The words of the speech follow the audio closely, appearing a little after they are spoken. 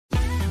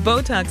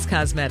Botox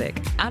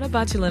Cosmetic, out of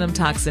botulinum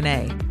toxin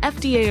A,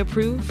 FDA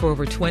approved for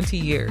over 20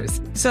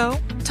 years. So,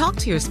 talk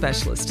to your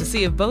specialist to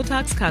see if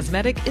Botox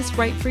Cosmetic is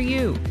right for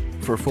you.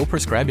 For full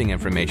prescribing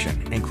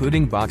information,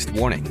 including boxed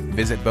warning,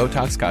 visit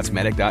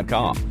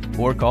BotoxCosmetic.com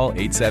or call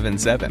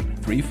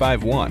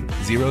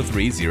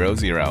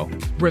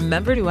 877-351-0300.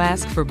 Remember to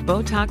ask for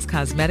Botox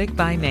Cosmetic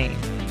by name.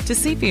 To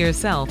see for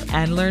yourself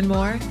and learn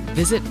more,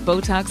 visit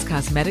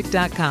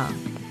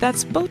BotoxCosmetic.com.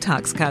 That's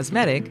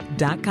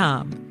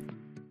BotoxCosmetic.com.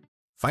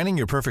 Finding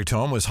your perfect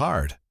home was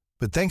hard,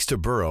 but thanks to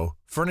Burrow,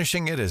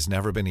 furnishing it has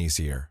never been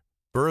easier.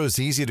 Burrow's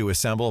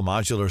easy-to-assemble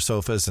modular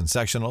sofas and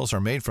sectionals are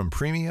made from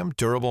premium,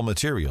 durable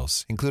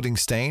materials, including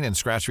stain and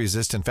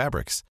scratch-resistant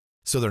fabrics.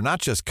 So they're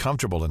not just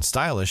comfortable and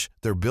stylish,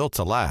 they're built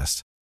to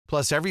last.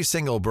 Plus, every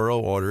single Burrow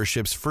order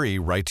ships free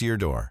right to your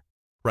door.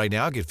 Right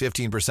now, get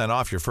 15%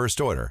 off your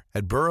first order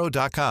at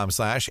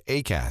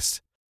burrow.com/ACAST.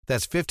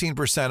 That's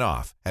 15%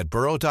 off at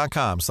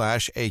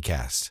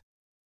burrow.com/ACAST.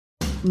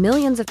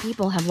 Millions of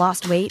people have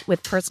lost weight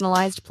with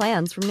personalized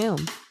plans from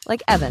Noom.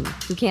 Like Evan,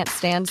 who can't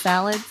stand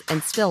salads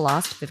and still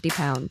lost 50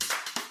 pounds.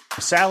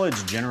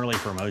 Salads generally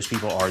for most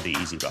people are the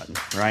easy button,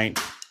 right?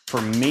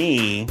 For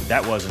me,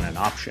 that wasn't an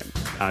option.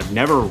 I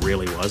never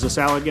really was a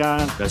salad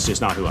guy. That's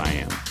just not who I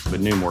am.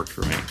 But Noom worked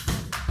for me.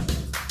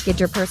 Get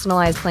your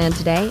personalized plan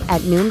today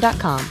at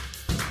Noom.com.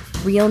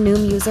 Real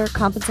Noom user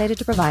compensated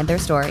to provide their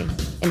story.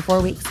 In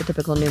 4 weeks, the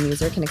typical Noom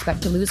user can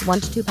expect to lose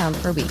 1 to 2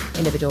 pounds per week.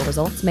 Individual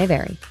results may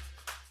vary.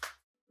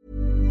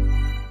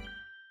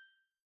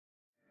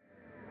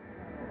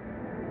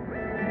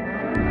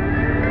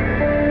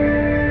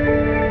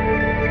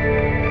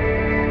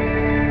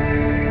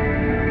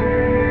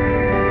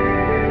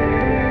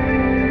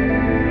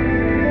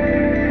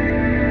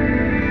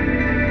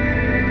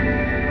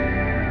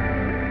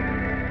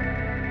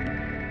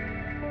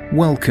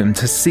 Welcome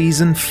to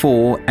Season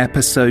 4,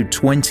 Episode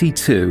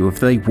 22 of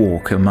They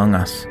Walk Among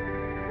Us,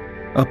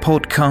 a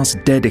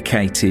podcast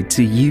dedicated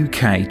to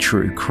UK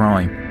true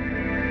crime.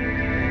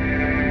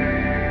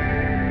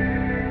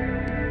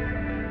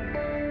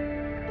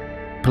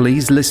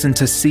 Please listen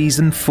to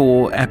Season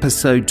 4,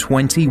 Episode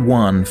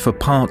 21 for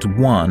Part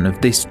 1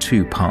 of this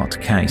two-part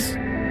case.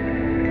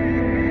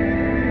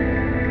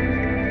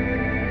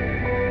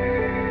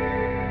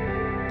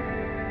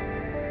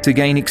 To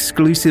gain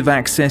exclusive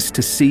access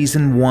to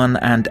Season 1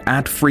 and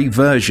ad-free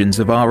versions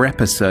of our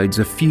episodes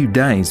a few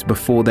days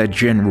before their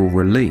general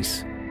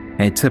release,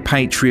 head to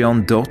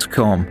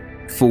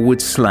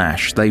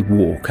patreon.com/They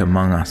Walk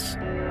Among Us.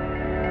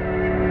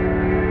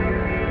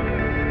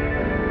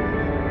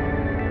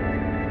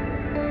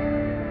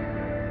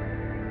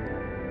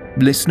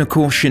 Listener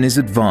caution is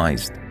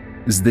advised,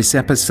 as this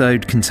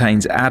episode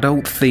contains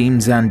adult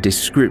themes and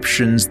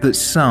descriptions that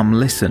some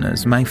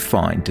listeners may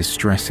find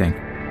distressing.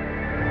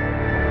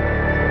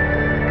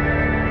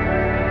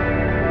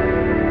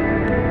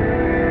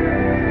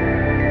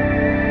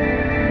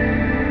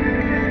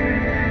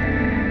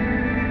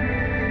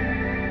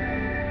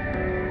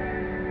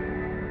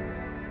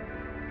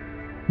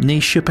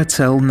 Nisha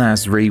Patel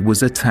Nasri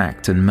was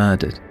attacked and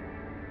murdered.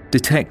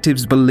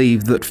 Detectives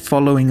believe that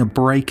following a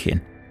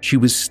break-in, she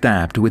was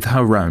stabbed with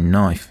her own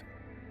knife.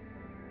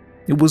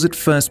 It was at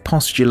first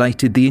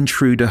postulated the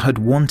intruder had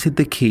wanted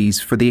the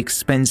keys for the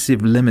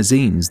expensive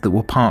limousines that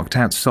were parked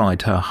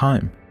outside her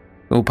home.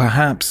 Or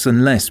perhaps,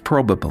 and less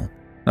probable,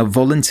 a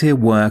volunteer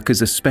work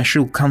as a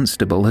special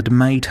constable had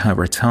made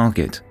her a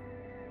target.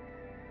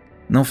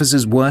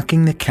 Officers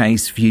working the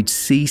case viewed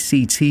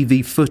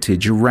CCTV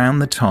footage around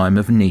the time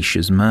of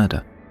Nisha's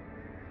murder.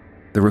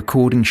 The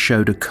recording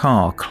showed a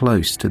car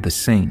close to the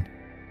scene.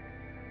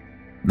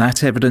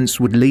 That evidence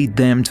would lead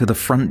them to the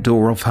front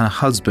door of her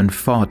husband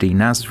Fadi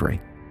Nasri,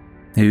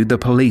 who the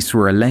police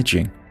were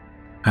alleging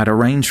had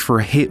arranged for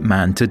a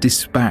hitman to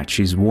dispatch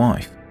his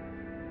wife.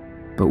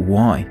 But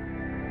why?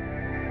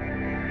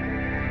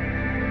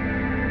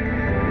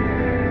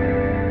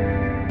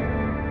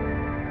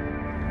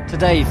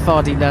 Today,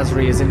 Fadi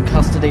Nasri is in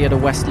custody at a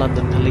West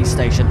London police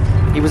station.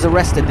 He was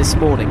arrested this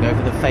morning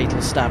over the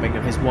fatal stabbing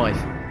of his wife.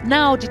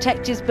 Now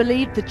detectives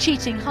believe the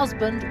cheating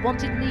husband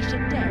wanted Nisha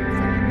dead.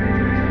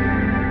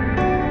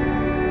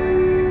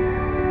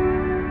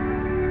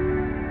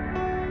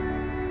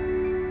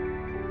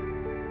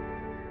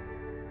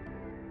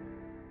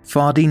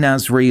 Fadi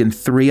Nasri and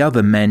 3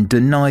 other men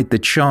denied the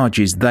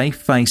charges they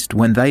faced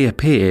when they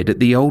appeared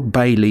at the Old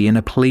Bailey in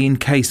a plea and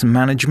case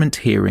management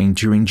hearing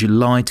during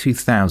July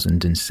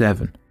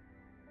 2007.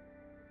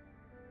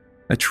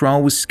 A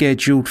trial was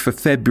scheduled for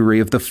February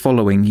of the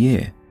following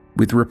year,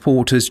 with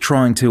reporters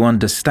trying to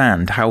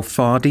understand how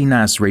Fadi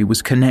Nasri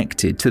was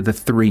connected to the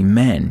 3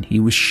 men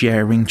he was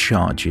sharing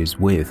charges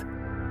with.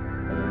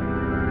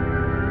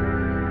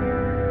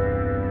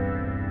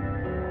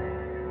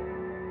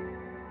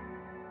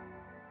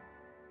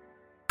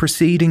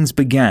 Proceedings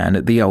began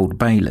at the Old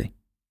Bailey,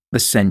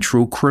 the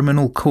Central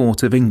Criminal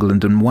Court of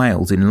England and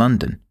Wales in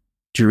London,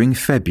 during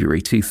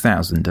February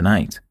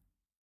 2008.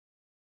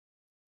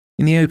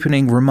 In the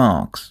opening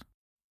remarks,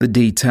 the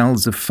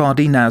details of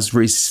Fadi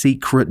Nasri's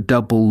secret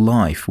double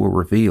life were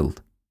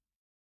revealed.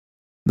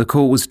 The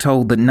court was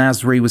told that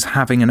Nasri was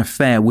having an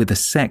affair with a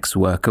sex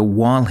worker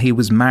while he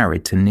was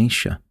married to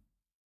Nisha.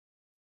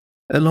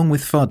 Along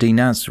with Fadi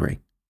Nasri,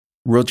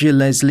 Roger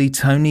Leslie,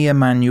 Tony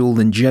Emanuel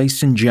and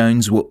Jason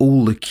Jones were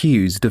all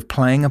accused of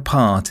playing a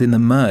part in the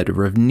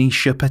murder of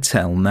Nisha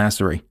Patel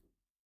Nasri.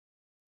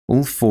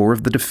 All four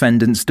of the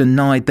defendants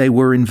denied they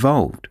were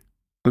involved,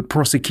 but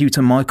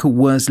prosecutor Michael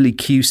Worsley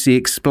QC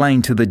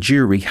explained to the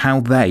jury how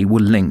they were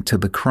linked to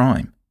the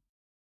crime.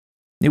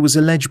 It was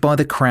alleged by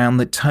the Crown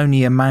that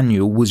Tony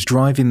Emanuel was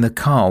driving the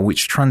car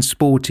which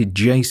transported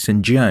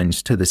Jason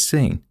Jones to the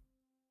scene.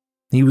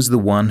 He was the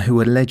one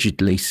who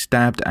allegedly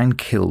stabbed and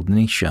killed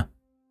Nisha.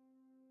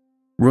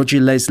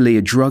 Roger Leslie,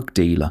 a drug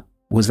dealer,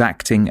 was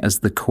acting as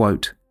the,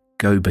 quote,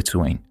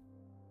 go-between.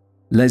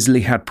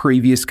 Leslie had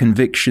previous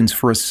convictions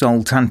for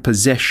assault and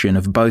possession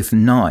of both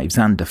knives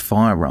and a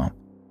firearm.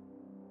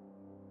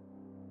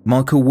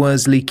 Michael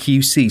Worsley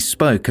QC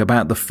spoke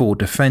about the four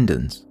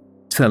defendants,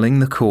 telling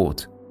the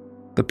court,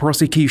 "The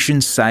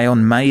prosecution say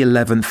on May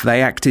 11th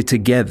they acted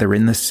together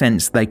in the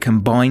sense they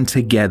combined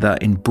together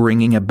in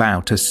bringing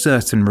about a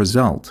certain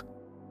result,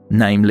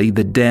 namely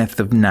the death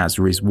of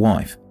Nasri's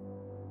wife.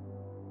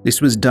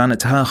 This was done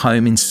at her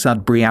home in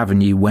Sudbury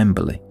Avenue,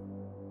 Wembley.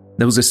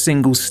 There was a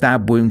single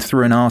stab wound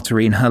through an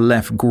artery in her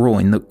left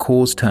groin that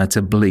caused her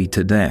to bleed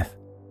to death.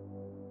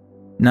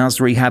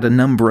 Nasri had a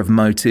number of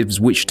motives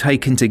which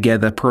taken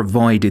together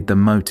provided the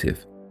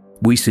motive,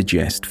 we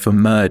suggest, for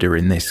murder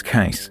in this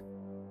case.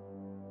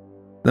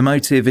 The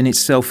motive in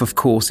itself, of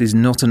course, is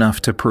not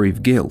enough to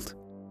prove guilt.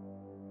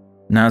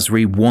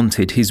 Nasri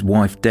wanted his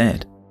wife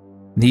dead.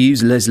 He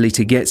used Leslie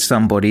to get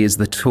somebody as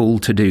the tool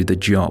to do the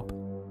job.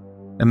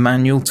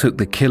 Emanuel took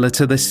the killer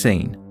to the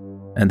scene,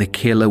 and the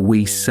killer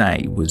we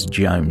say was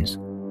Jones."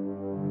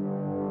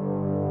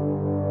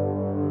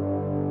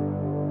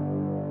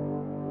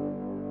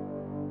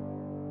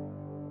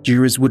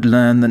 Jurors would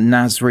learn that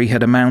Nasri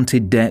had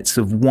amounted debts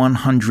of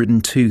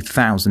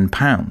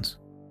 £102,000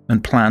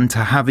 and planned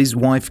to have his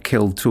wife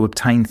killed to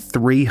obtain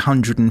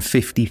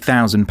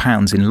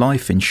 £350,000 in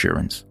life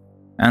insurance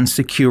and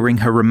securing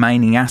her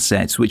remaining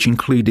assets, which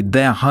included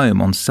their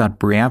home on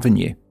Sudbury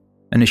Avenue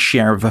and a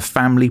share of a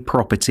family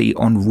property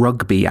on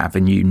Rugby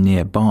Avenue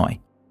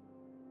nearby.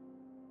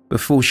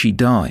 Before she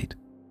died,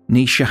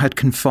 Nisha had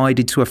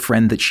confided to a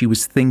friend that she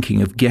was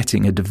thinking of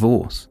getting a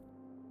divorce.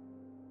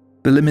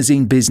 The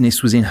limousine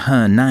business was in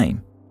her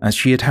name, as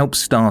she had helped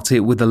start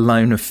it with a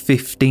loan of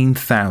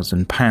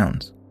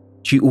 £15,000.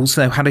 She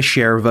also had a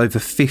share of over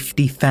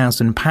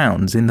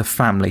 £50,000 in the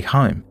family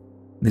home.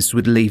 This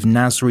would leave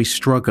Nasri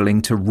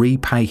struggling to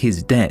repay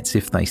his debts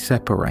if they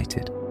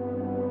separated.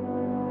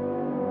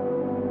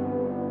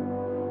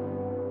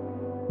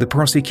 The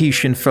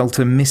prosecution felt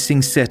a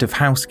missing set of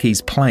house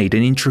keys played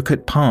an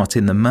intricate part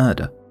in the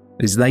murder,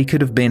 as they could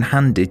have been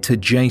handed to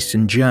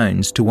Jason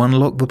Jones to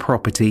unlock the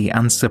property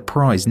and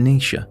surprise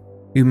Nisha,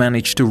 who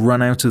managed to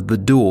run out of the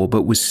door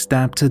but was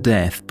stabbed to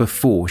death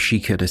before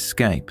she could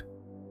escape.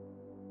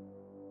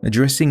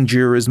 Addressing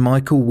jurors,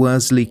 Michael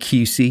Worsley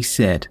QC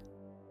said,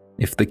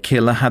 "If the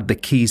killer had the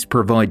keys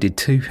provided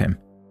to him,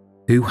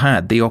 who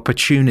had the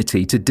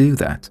opportunity to do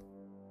that?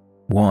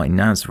 Why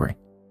Nasri?"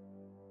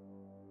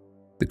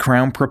 The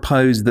Crown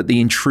proposed that the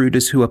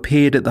intruders who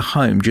appeared at the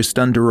home just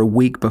under a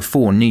week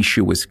before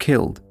Nisha was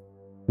killed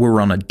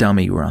were on a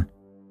dummy run,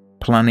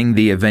 planning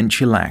the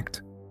eventual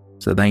act,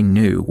 so they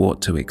knew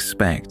what to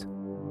expect.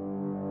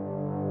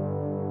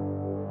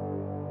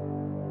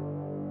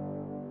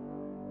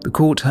 The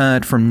court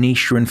heard from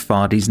Nisha and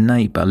Fadi's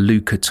neighbour,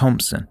 Luca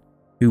Thompson,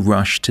 who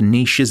rushed to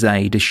Nisha's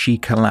aid as she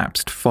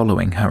collapsed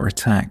following her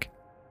attack.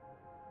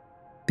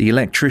 The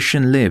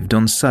electrician lived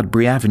on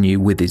Sudbury Avenue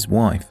with his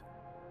wife.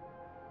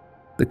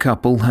 The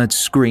couple heard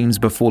screams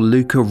before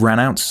Luca ran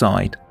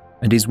outside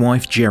and his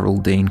wife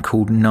Geraldine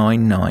called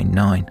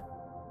 999.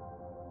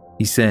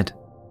 He said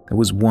there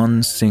was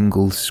one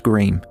single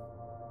scream,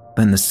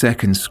 then the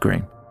second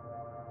scream.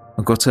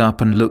 I got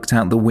up and looked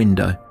out the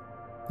window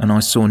and I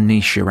saw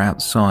Nisha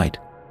outside.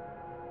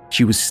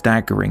 She was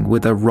staggering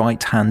with her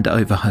right hand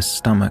over her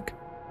stomach.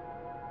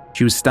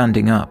 She was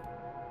standing up.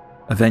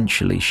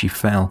 Eventually she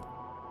fell.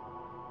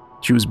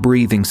 She was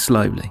breathing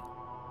slowly,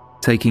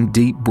 taking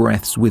deep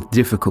breaths with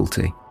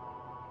difficulty,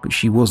 but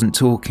she wasn't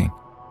talking,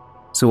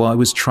 so I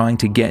was trying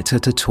to get her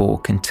to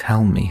talk and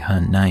tell me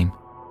her name.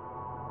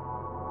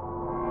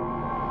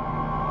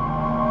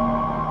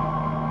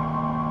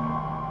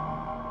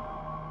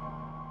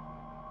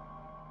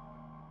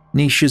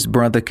 Nisha's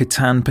brother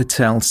Ketan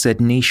Patel said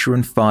Nisha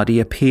and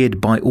Fadi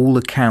appeared by all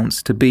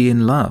accounts to be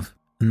in love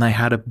and they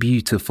had a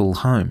beautiful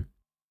home.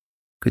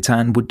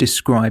 Ketan would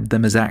describe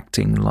them as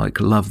acting like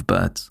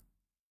lovebirds.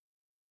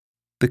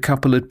 The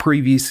couple had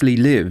previously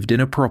lived in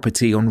a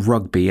property on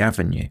Rugby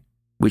Avenue,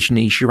 which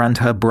Nisha and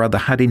her brother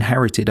had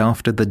inherited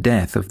after the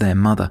death of their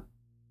mother.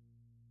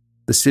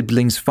 The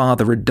siblings'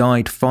 father had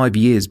died 5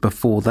 years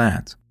before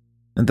that,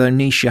 and though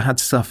Nisha had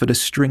suffered a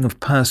string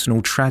of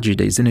personal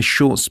tragedies in a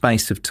short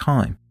space of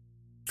time,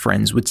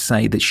 friends would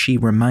say that she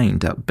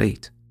remained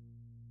upbeat.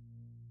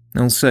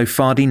 Also,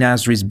 Fadi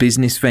Nasri's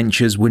business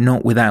ventures were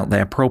not without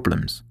their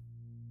problems.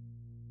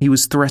 He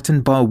was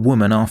threatened by a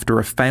woman after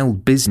a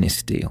failed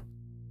business deal,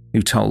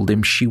 who told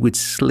him she would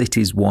slit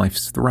his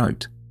wife's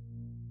throat.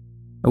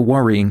 A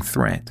worrying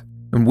threat,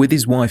 and with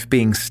his wife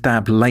being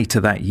stabbed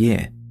later that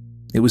year,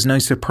 it was no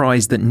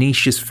surprise that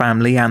Nisha's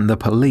family and the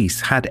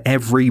police had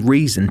every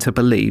reason to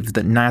believe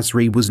that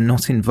Nasri was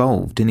not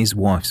involved in his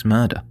wife's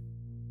murder.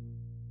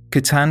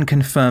 Katan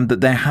confirmed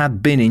that there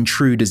had been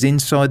intruders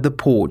inside the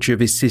porch of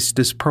his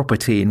sister's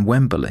property in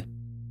Wembley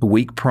a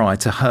week prior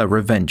to her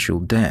eventual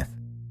death.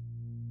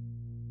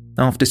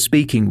 After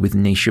speaking with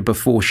Nisha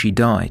before she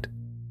died,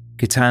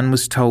 Katan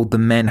was told the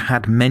men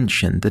had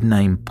mentioned the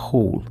name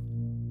Paul.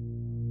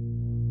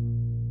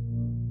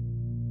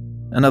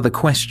 Another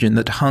question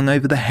that hung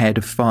over the head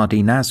of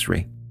Fadi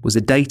Nasri was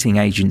a dating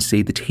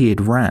agency that he had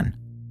ran,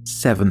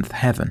 Seventh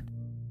Heaven.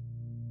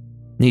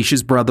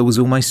 Nisha's brother was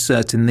almost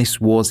certain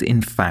this was,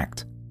 in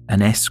fact,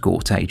 an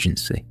escort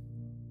agency.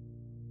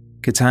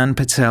 Katan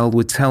Patel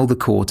would tell the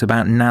court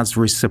about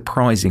Nasri's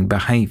surprising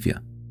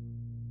behaviour.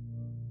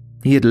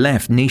 He had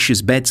left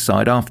Nisha's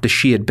bedside after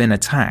she had been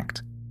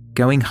attacked,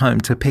 going home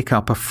to pick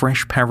up a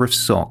fresh pair of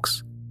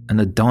socks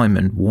and a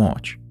diamond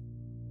watch.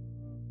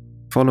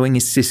 Following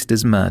his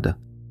sister's murder,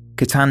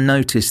 Katan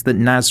noticed that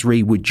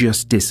Nasri would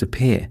just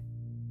disappear,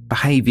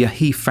 behaviour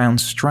he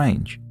found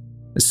strange,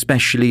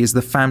 especially as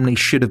the family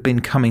should have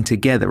been coming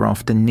together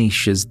after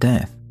Nisha's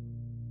death.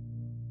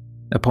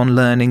 Upon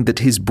learning that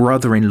his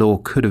brother-in-law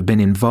could have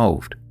been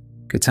involved,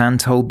 Katan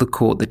told the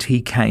court that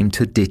he came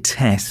to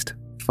detest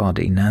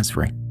Fadi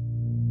Nasri.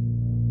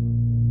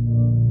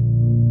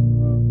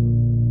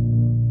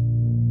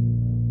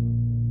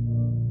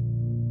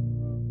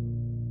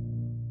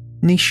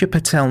 Nisha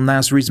Patel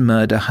Nasri's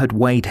murder had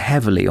weighed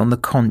heavily on the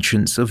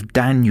conscience of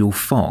Daniel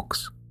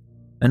Fox,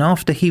 and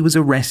after he was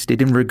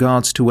arrested in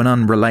regards to an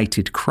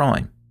unrelated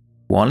crime,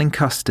 while in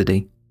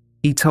custody,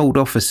 he told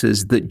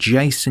officers that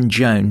Jason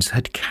Jones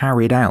had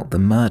carried out the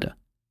murder.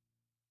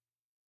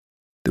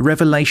 The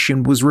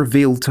revelation was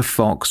revealed to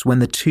Fox when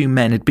the two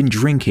men had been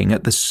drinking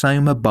at the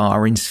Soma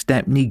Bar in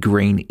Stepney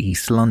Green,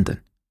 East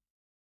London.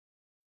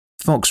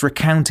 Fox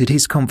recounted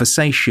his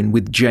conversation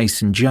with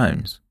Jason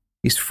Jones,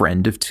 his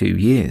friend of 2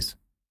 years.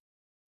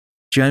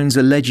 Jones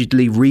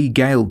allegedly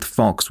regaled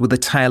Fox with a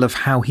tale of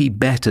how he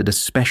bettered a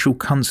special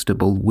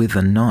constable with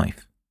a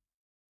knife.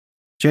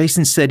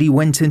 Jason said he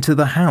went into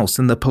the house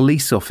and the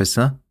police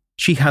officer,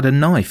 she had a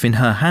knife in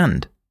her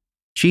hand.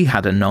 She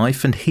had a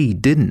knife and he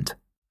didn't,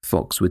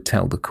 Fox would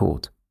tell the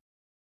court.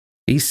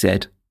 He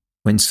said,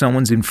 when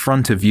someone's in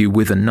front of you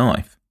with a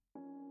knife,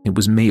 it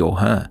was me or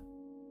her,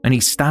 and he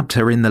stabbed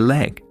her in the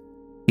leg.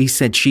 He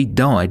said she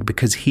died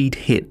because he'd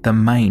hit the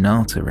main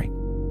artery.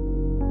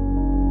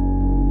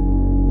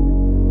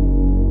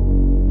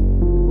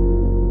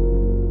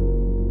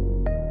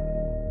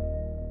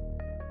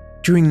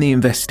 During the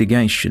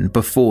investigation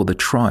before the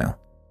trial,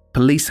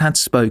 police had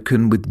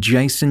spoken with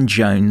Jason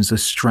Jones'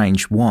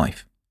 estranged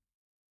wife.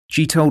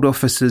 She told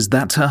officers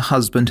that her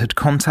husband had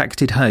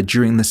contacted her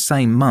during the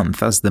same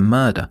month as the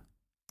murder,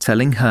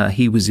 telling her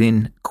he was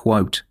in,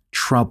 quote,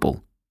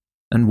 trouble,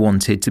 and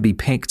wanted to be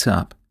picked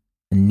up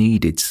and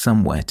needed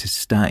somewhere to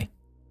stay.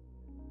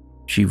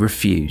 She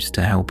refused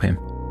to help him.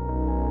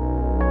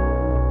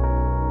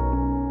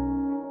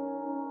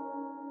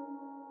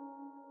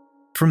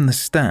 From the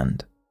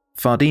stand,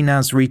 Fadi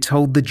Nasri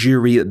told the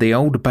jury at the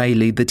Old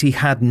Bailey that he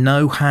had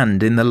no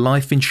hand in the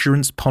life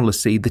insurance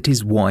policy that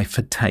his wife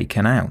had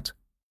taken out.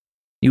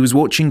 He was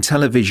watching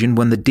television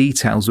when the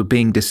details were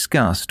being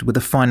discussed with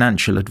a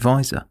financial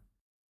advisor.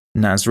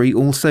 Nasri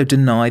also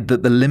denied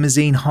that the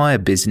limousine hire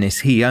business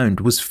he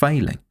owned was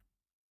failing,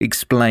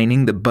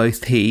 explaining that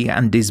both he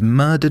and his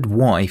murdered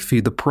wife,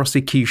 who the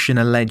prosecution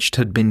alleged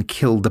had been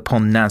killed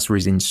upon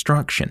Nasri's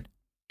instruction,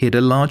 hid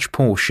a large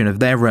portion of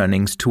their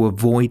earnings to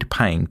avoid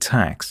paying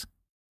tax.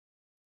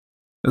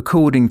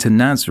 According to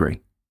Nasri,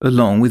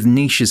 along with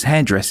Nisha's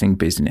hairdressing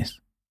business,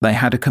 they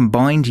had a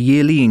combined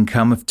yearly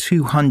income of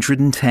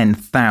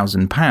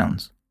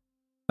 £210,000.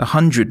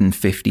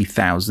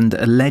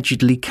 $150,000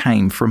 allegedly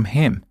came from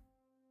him.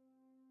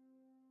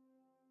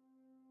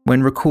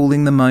 When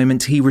recalling the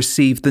moment he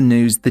received the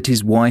news that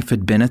his wife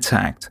had been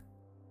attacked,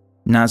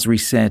 Nasri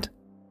said,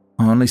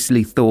 I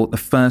honestly thought the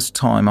first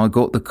time I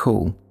got the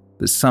call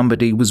that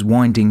somebody was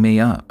winding me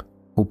up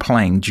or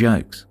playing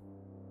jokes.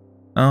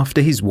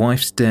 After his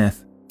wife's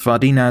death,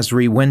 Fadi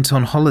Nasri went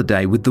on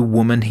holiday with the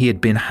woman he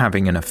had been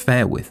having an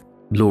affair with,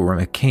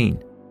 Laura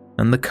McKean,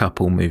 and the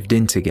couple moved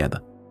in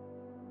together.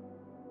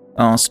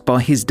 Asked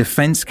by his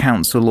defence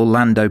counsel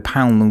Orlando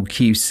Pownall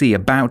QC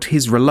about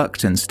his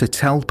reluctance to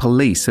tell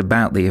police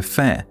about the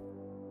affair,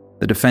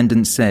 the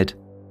defendant said,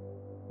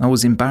 I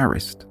was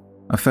embarrassed.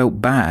 I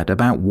felt bad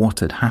about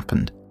what had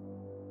happened.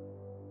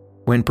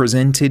 When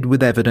presented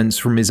with evidence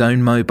from his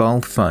own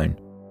mobile phone,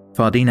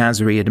 Fadi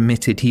Nasri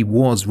admitted he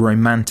was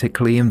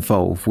romantically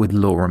involved with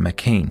Laura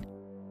McKean.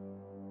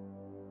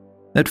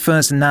 At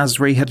first,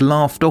 Nasri had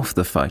laughed off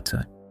the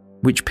photo,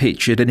 which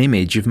pictured an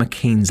image of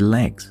McKean's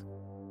legs.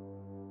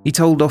 He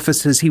told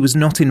officers he was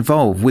not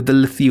involved with the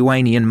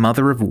Lithuanian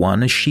mother of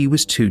one as she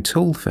was too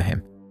tall for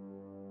him.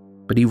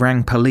 But he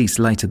rang police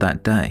later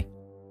that day,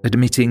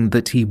 admitting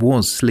that he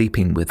was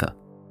sleeping with her,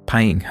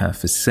 paying her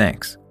for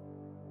sex.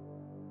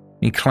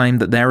 He claimed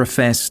that their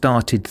affair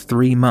started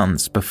 3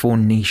 months before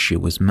Nisha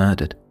was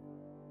murdered.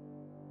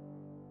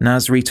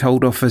 Nasri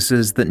told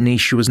officers that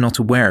Nisha was not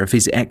aware of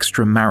his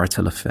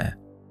extramarital affair.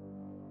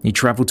 He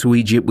travelled to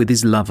Egypt with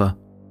his lover,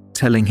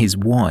 telling his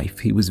wife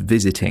he was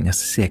visiting a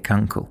sick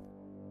uncle.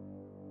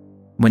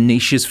 When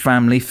Nisha's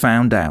family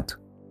found out,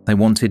 they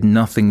wanted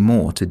nothing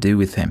more to do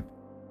with him.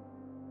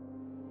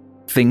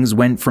 Things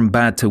went from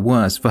bad to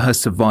worse for her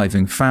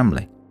surviving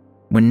family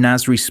when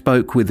Nasri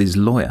spoke with his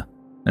lawyer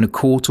and a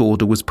court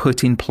order was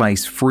put in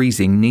place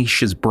freezing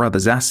Nisha's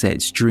brother's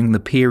assets during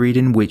the period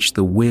in which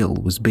the will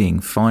was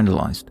being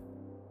finalised.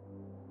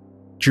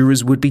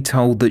 Jurors would be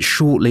told that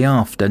shortly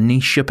after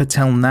Nisha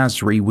Patel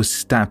Nasri was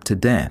stabbed to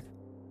death,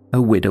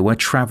 a widower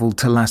travelled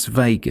to Las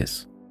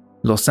Vegas,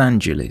 Los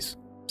Angeles,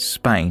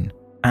 Spain,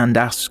 and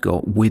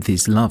Ascot with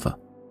his lover.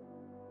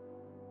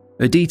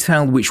 A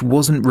detail which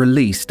wasn't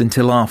released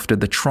until after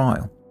the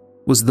trial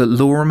was that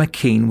Laura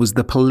McKean was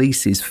the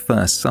police's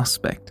first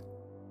suspect.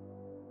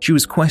 She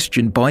was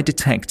questioned by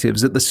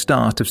detectives at the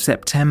start of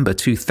September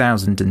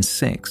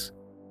 2006,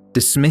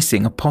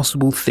 dismissing a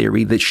possible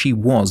theory that she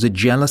was a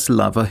jealous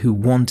lover who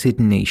wanted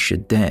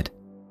Nisha dead.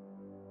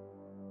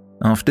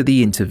 After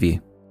the interview,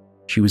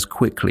 she was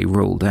quickly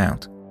ruled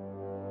out.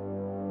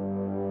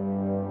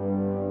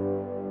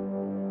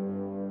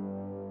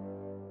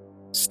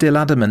 Still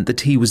adamant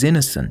that he was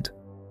innocent,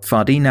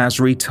 Fadi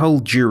Nasri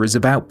told jurors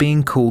about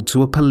being called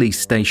to a police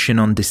station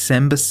on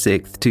December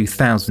 6,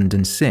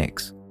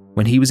 2006,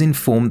 when he was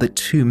informed that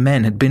 2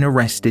 men had been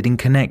arrested in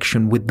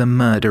connection with the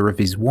murder of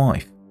his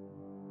wife,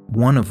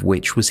 one of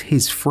which was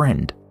his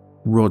friend,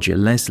 Roger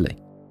Leslie.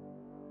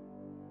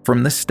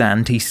 From the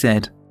stand, he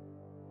said,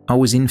 "I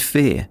was in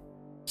fear,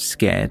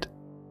 scared,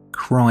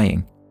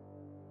 crying."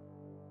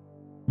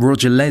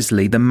 Roger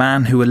Leslie, the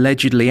man who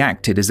allegedly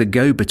acted as a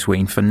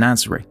go-between for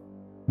Nasri,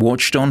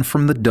 watched on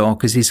from the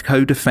dock as his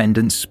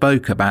co-defendant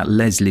spoke about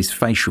Leslie's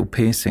facial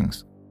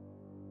piercings.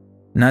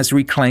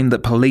 Nasri claimed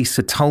that police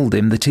had told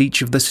him that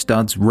each of the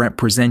studs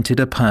represented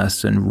a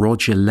person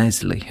Roger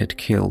Leslie had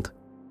killed.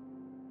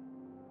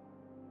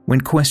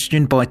 When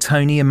questioned by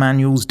Tony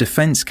Emanuel's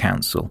defence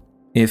counsel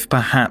if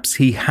perhaps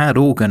he had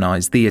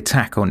organised the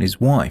attack on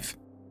his wife,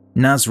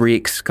 Nasri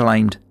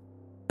exclaimed,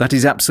 "That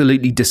is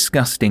absolutely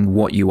disgusting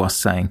what you are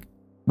saying.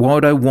 Why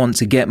would I want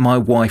to get my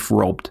wife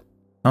robbed?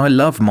 I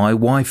love my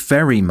wife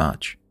very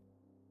much."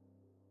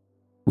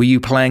 "Were you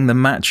playing the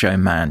macho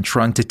man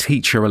trying to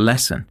teach her a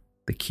lesson?"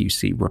 the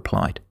QC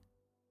replied.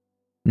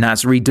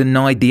 Nasri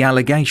denied the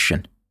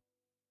allegation.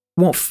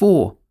 "What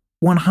for?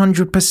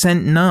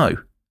 100% no.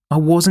 I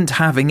wasn't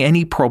having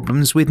any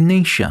problems with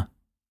Nisha."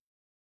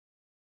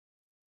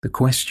 The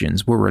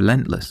questions were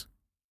relentless.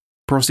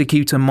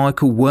 Prosecutor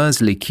Michael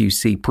Worsley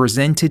QC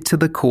presented to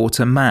the court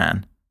a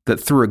man that,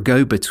 through a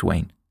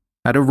go-between,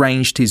 had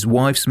arranged his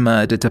wife's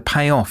murder to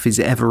pay off his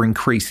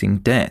ever-increasing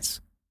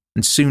debts,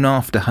 and soon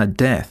after her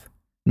death,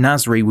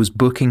 Nasri was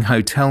booking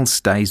hotel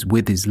stays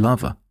with his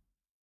lover.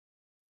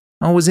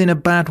 "I was in a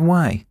bad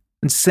way,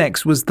 and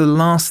sex was the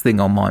last thing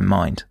on my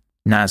mind,"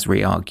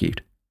 Nasri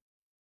argued.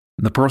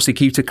 The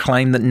prosecutor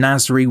claimed that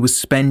Nasri was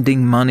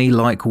spending money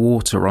like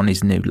water on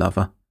his new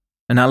lover,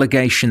 an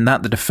allegation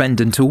that the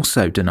defendant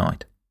also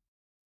denied.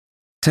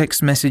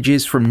 Text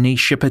messages from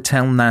Nisha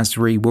Patel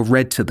Nasri were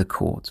read to the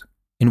court,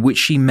 in which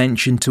she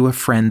mentioned to a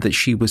friend that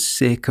she was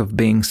sick of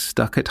being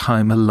stuck at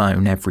home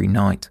alone every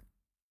night.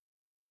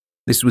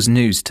 This was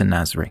news to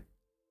Nasri.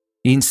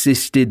 He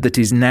insisted that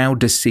his now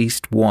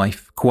deceased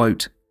wife,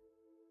 quote,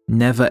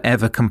 "never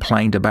ever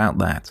complained about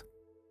that,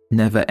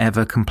 never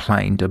ever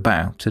complained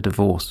about a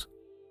divorce."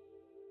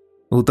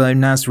 Although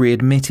Nasri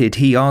admitted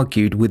he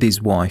argued with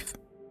his wife,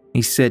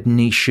 he said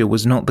Nisha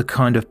was not the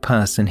kind of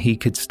person he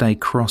could stay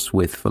cross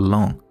with for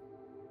long.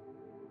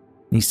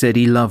 He said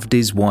he loved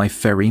his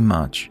wife very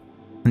much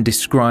and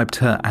described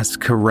her as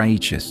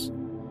courageous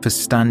for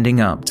standing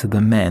up to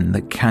the men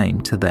that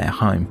came to their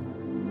home.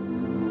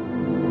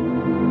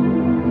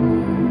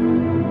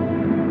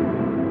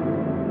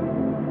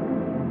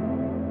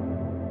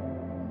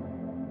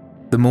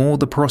 The more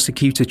the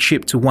prosecutor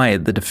chipped away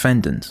at the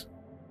defendant,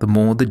 the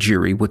more the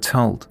jury were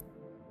told.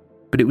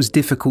 But it was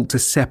difficult to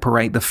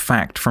separate the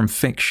fact from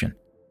fiction.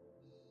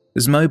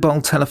 As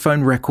mobile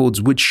telephone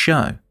records would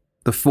show,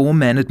 the 4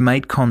 men had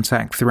made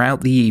contact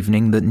throughout the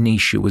evening that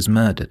Nisha was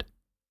murdered.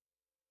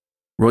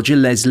 Roger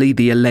Leslie,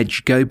 the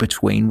alleged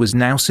go-between, was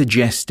now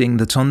suggesting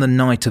that on the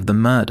night of the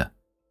murder,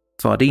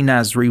 Fadi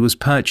Nasri was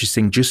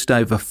purchasing just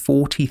over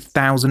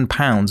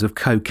 £40,000 of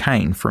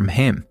cocaine from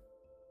him.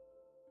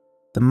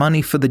 The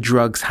money for the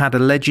drugs had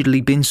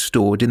allegedly been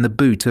stored in the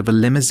boot of a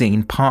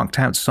limousine parked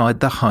outside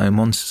the home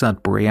on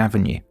Sudbury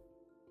Avenue.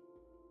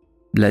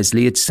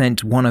 Leslie had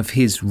sent one of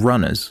his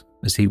runners,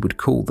 as he would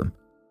call them,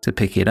 to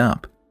pick it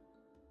up.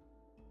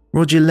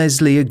 Roger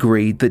Leslie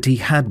agreed that he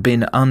had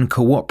been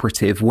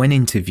uncooperative when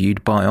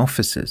interviewed by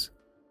officers,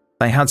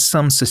 They had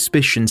some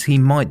suspicions he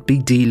might be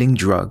dealing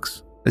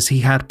drugs, as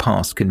he had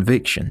past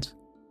convictions.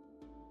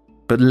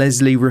 But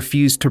Leslie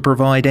refused to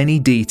provide any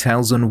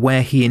details on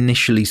where he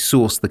initially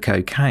sourced the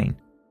cocaine,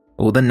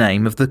 or the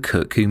name of the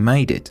cook who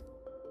made it.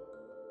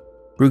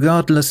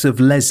 Regardless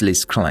of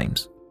Leslie's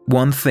claims,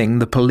 one thing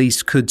the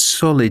police could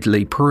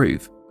solidly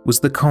prove was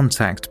the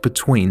contact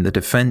between the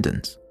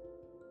defendants.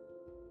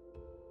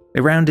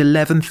 Around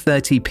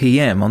 11:30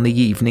 p.m. on the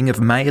evening of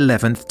May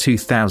 11,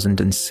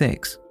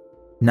 2006,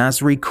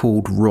 Nasri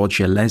called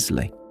Roger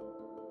Leslie.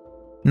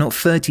 Not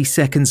 30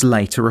 seconds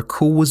later, a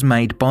call was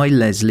made by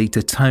Leslie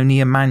to Tony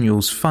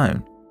Emanuel's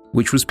phone,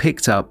 which was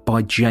picked up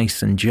by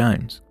Jason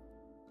Jones.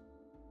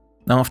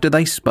 After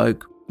they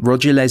spoke,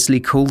 Roger Leslie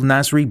called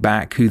Nasri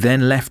back, who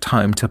then left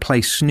home to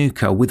play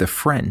snooker with a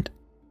friend.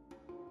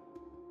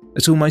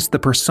 At almost the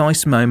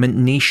precise moment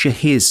Nisha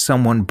hears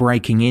someone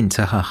breaking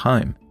into her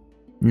home,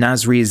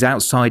 Nasri is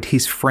outside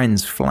his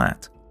friend's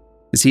flat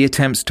as he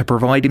attempts to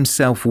provide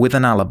himself with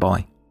an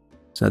alibi,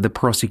 so the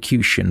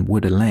prosecution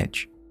would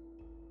allege.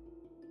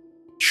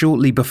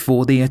 Shortly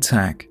before the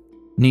attack,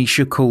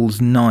 Nisha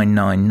calls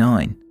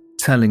 999,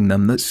 telling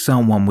them that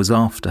someone was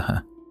after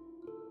her.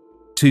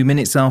 2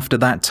 minutes after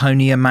that,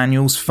 Tony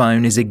Emanuel's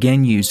phone is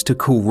again used to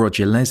call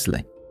Roger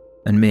Leslie,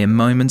 and mere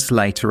moments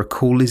later a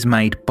call is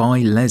made by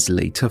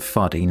Leslie to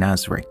Fadi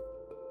Nasri.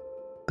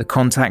 The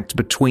contact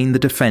between the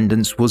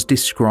defendants was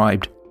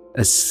described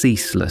as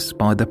ceaseless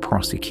by the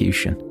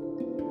prosecution.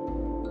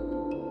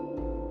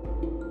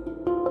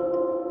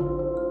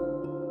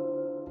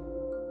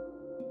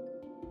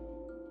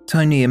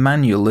 Tony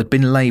Emanuel had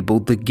been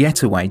labelled the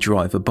getaway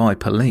driver by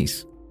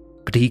police,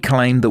 but he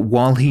claimed that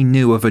while he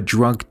knew of a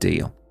drug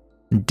deal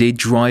and did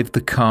drive the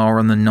car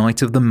on the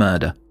night of the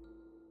murder,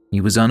 he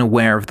was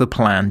unaware of the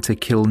plan to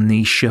kill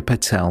Nisha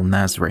Patel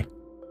Nasri.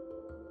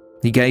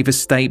 He gave a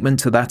statement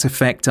to that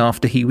effect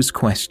after he was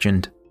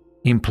questioned,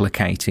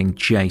 implicating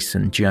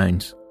Jason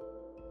Jones.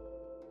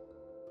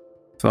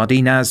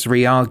 Fadi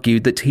Nasri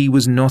argued that he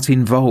was not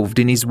involved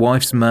in his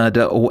wife's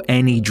murder or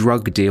any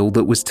drug deal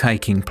that was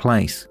taking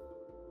place.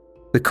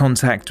 The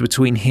contact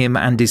between him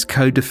and his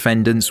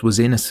co-defendants was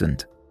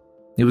innocent.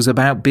 It was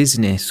about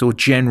business or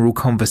general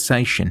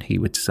conversation, he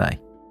would say.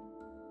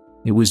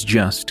 It was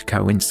just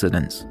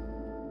coincidence.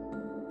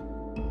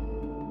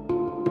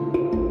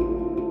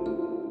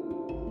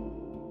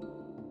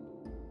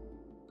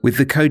 With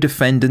the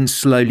co-defendants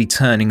slowly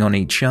turning on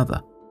each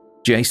other,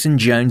 Jason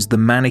Jones, the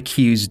man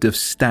accused of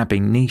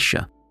stabbing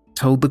Nisha,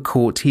 told the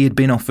court he had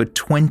been offered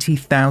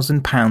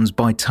 £20,000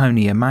 by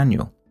Tony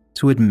Emanuel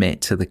to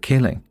admit to the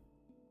killing.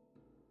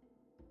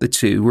 The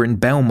two were in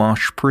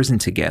Belmarsh prison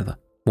together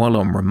while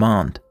on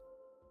remand.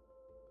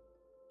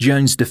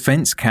 Jones'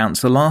 defence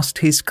counsel asked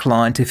his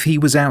client if he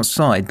was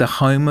outside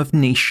the home of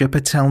Nisha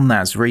Patel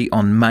Nasri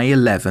on May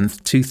 11,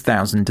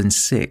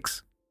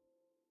 2006.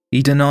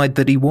 He denied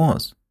that he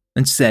was,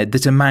 and said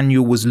that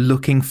Emanuel was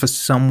looking for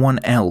someone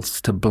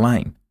else to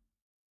blame.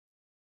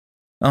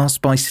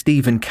 Asked by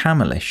Stephen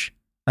Kamalish,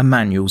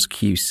 Emanuel's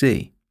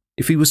QC,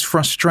 if he was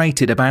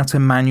frustrated about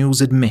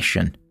Emanuel's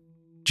admission,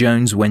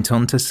 Jones went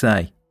on to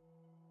say,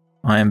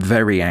 "I am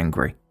very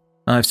angry.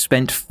 I have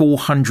spent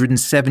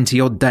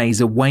 470-odd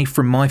days away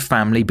from my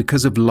family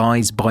because of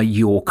lies by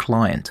your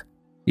client.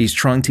 He's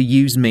trying to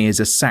use me as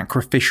a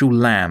sacrificial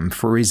lamb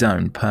for his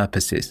own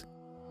purposes."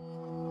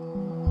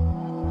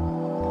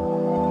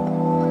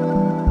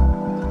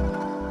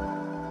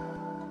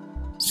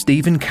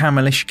 Stephen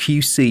Kamalish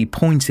QC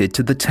pointed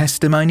to the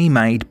testimony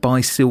made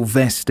by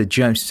Sylvester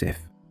Joseph,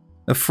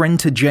 a friend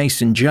to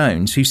Jason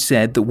Jones, who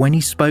said that when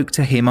he spoke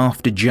to him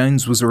after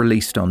Jones was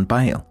released on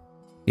bail,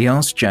 he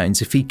asked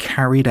Jones if he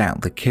carried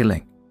out the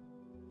killing.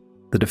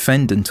 The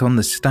defendant on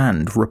the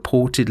stand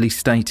reportedly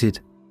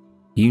stated,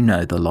 "You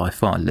know the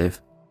life I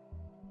live."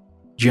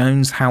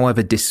 Jones,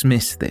 however,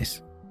 dismissed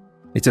this.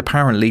 It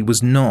apparently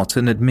was not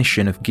an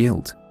admission of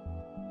guilt.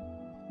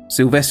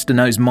 "Sylvester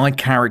knows my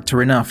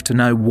character enough to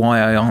know why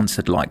I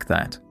answered like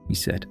that," he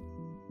said.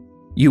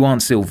 "You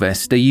aren't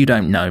Sylvester, you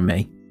don't know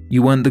me.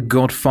 You weren't the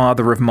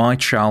godfather of my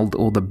child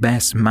or the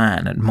best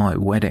man at my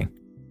wedding."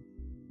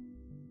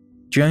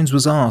 Jones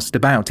was asked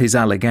about his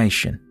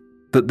allegation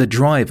that the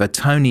driver,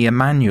 Tony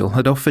Emanuel,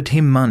 had offered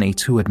him money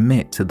to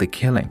admit to the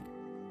killing.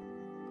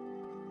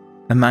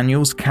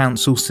 Emanuel's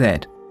counsel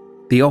said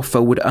the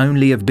offer would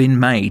only have been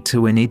made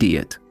to an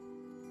idiot.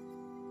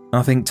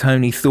 "I think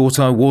Tony thought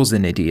I was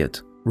an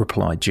idiot,"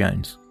 replied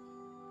Jones,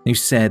 who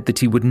said that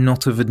he would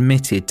not have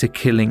admitted to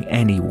killing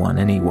anyone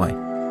anyway.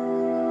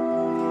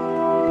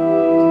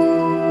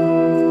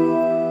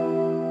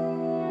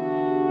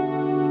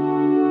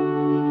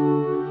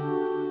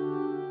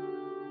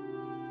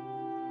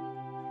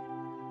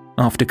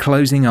 After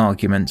closing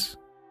arguments,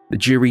 the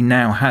jury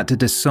now had to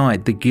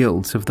decide the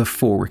guilt of the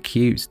four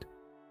accused.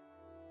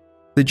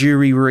 The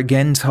jury were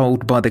again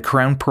told by the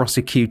Crown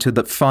Prosecutor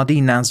that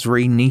Fadi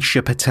Nasri,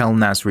 Nisha Patel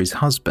Nasri's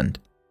husband,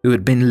 who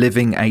had been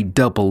living a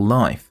double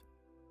life,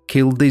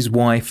 killed his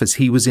wife as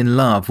he was in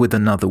love with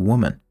another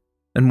woman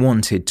and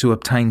wanted to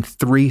obtain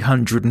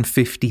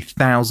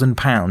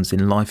 £350,000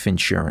 in life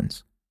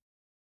insurance.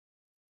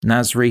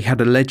 Nasri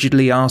had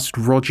allegedly asked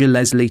Roger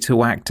Leslie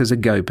to act as a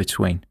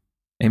go-between,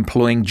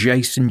 employing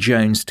Jason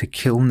Jones to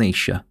kill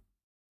Nisha,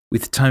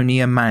 with Tony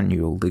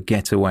Emanuel the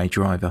getaway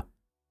driver.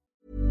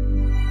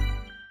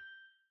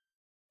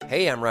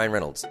 Hey, I'm Ryan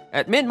Reynolds.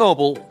 At Mint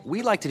Mobile,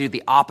 we like to do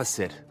the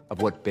opposite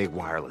of what Big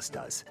Wireless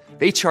does.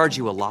 They charge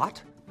you a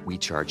lot, we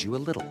charge you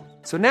a little.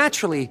 So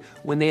naturally,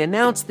 when they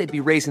announced they'd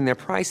be raising their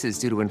prices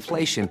due to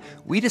inflation,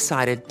 we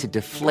decided to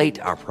deflate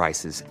our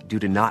prices due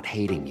to not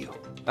hating you.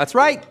 That's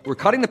right. We're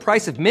cutting the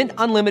price of Mint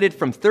Unlimited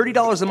from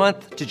 $30 a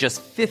month to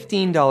just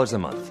 $15 a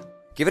month.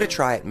 Give it a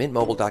try at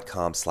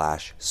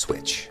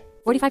mintmobile.com/switch.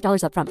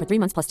 $45 up front for 3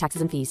 months plus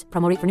taxes and fees.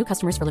 Promo rate for new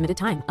customers for limited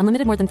time.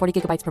 Unlimited more than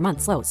 40 gigabytes per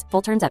month. Slows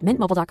full terms at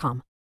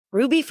mintmobile.com.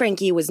 Ruby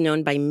Franke was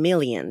known by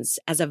millions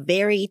as a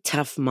very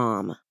tough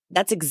mom.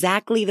 That's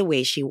exactly the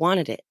way she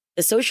wanted it.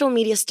 The social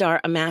media star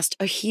amassed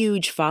a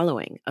huge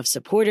following of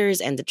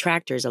supporters and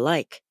detractors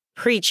alike,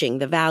 preaching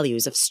the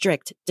values of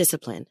strict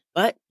discipline.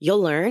 But you'll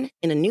learn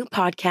in a new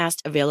podcast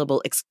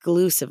available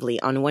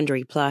exclusively on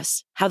Wondery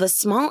Plus how the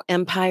small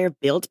empire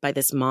built by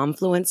this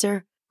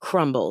momfluencer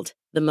crumbled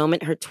the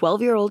moment her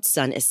 12-year-old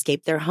son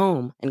escaped their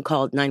home and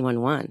called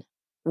 911.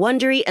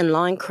 Wondery and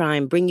Law and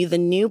Crime bring you the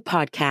new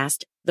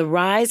podcast, The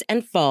Rise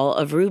and Fall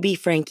of Ruby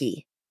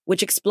Franke,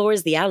 which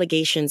explores the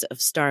allegations of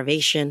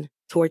starvation,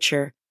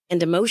 torture,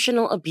 and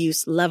emotional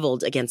abuse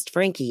leveled against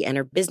Franke and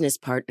her business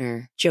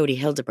partner, Jodi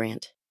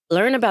Hildebrandt.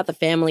 Learn about the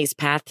family's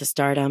path to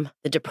stardom,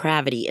 the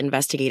depravity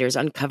investigators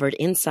uncovered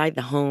inside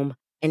the home,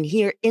 and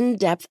hear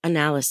in-depth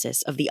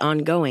analysis of the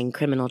ongoing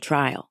criminal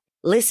trial.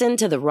 Listen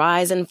to The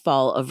Rise and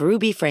Fall of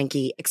Ruby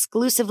Franke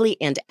exclusively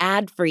and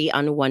ad-free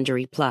on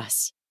Wondery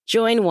Plus.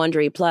 Join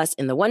Wondery Plus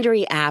in the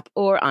Wondery app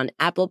or on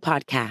Apple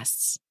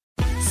Podcasts.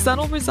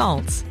 Subtle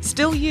results,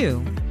 still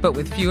you, but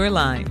with fewer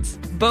lines.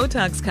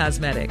 Botox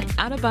Cosmetic,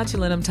 out of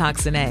botulinum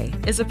toxin A,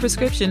 is a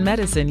prescription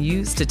medicine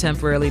used to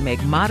temporarily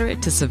make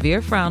moderate to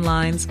severe frown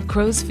lines,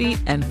 crow's feet,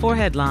 and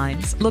forehead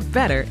lines look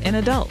better in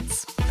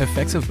adults.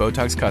 Effects of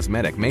Botox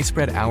Cosmetic may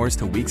spread hours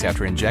to weeks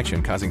after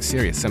injection, causing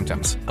serious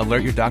symptoms.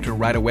 Alert your doctor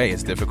right away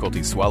as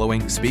difficulty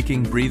swallowing,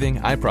 speaking, breathing,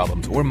 eye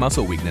problems, or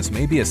muscle weakness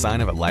may be a sign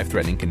of a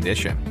life-threatening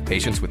condition.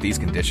 Patients with these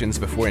conditions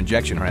before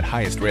injection are at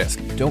highest risk.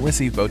 Don't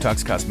receive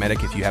Botox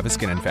Cosmetic if you have a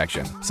skin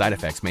infection. Side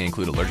effects may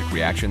include allergic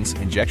reactions,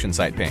 injection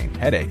site pain,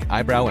 headache,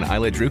 eyebrow and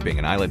eyelid drooping,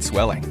 and eyelid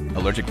swelling.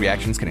 Allergic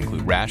reactions can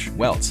include rash,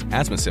 welts,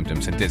 asthma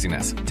symptoms, and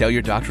dizziness. Tell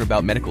your doctor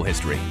about medical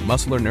history,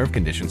 muscle or nerve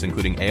conditions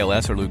including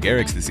ALS or Lou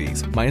Gehrig's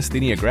disease,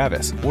 myasthenia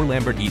gravis, or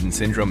Lambert-Eaton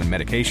syndrome, and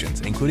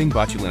medications, including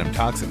botulinum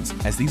toxins,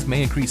 as these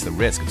may increase the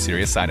risk of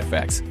serious side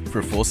effects.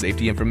 For full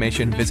safety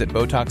information, visit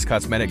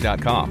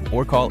BotoxCosmetic.com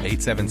or call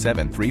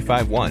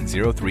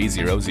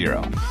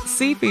 877-351-0300.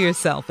 See for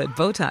yourself at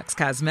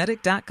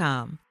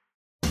BotoxCosmetic.com.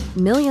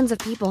 Millions of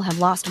people have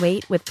lost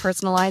weight with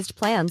personalized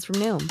plans from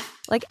Noom.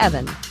 Like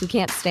Evan, who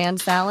can't stand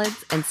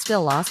salads and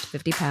still lost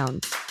 50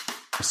 pounds.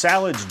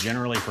 Salads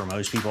generally for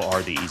most people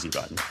are the easy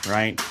button,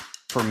 right?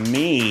 For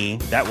me,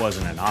 that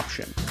wasn't an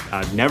option.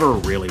 I never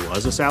really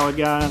was a salad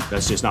guy.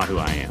 That's just not who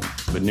I am.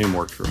 But Noom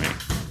worked for me.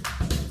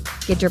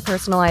 Get your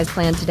personalized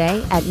plan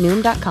today at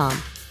Noom.com.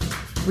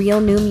 Real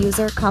Noom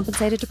user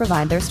compensated to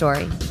provide their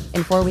story.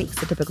 In 4 weeks,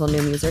 the typical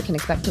Noom user can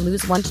expect to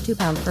lose 1 to 2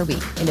 pounds per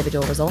week.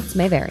 Individual results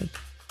may vary.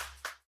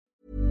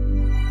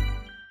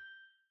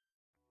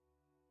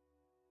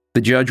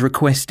 The judge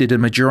requested a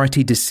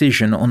majority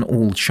decision on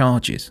all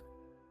charges.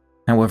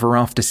 However,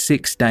 after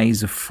 6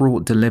 days of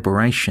fraught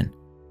deliberation,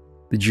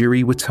 the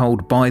jury were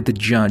told by the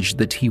judge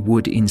that he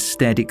would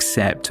instead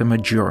accept a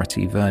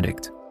majority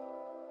verdict.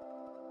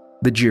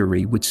 The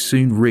jury would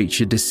soon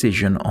reach a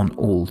decision on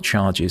all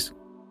charges.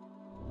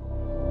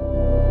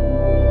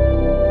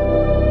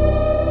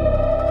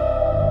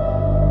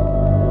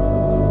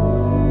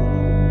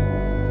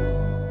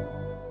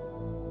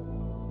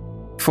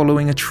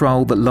 Following a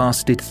trial that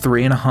lasted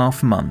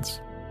 3.5 months,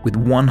 with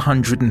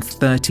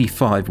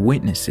 135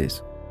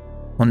 witnesses,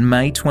 on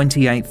May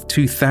 28,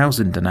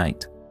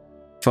 2008,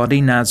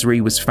 Fadi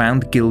Nasri was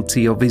found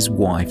guilty of his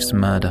wife's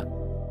murder.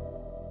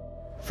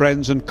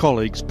 Friends and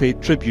colleagues paid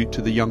tribute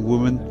to the young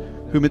woman,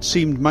 whom it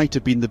seemed might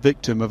have been the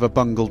victim of a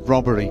bungled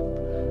robbery.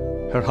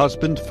 Her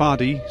husband,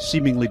 Fadi,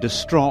 seemingly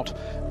distraught,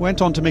 went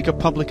on to make a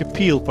public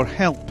appeal for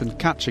help in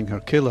catching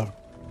her killer.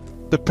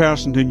 The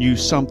person who knew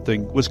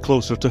something was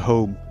closer to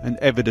home and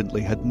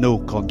evidently had no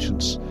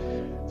conscience.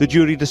 The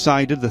jury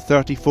decided the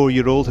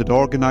 34-year-old had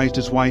organised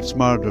his wife's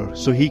murder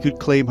so he could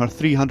claim her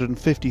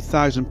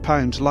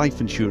 £350,000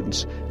 life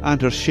insurance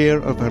and her share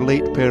of her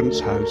late parents'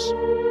 house.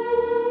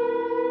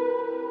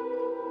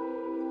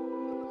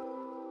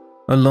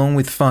 Along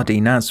with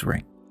Fadi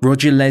Nasri,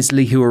 Roger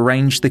Leslie, who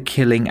arranged the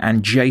killing,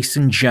 and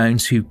Jason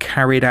Jones, who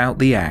carried out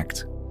the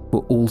act,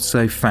 were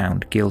also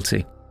found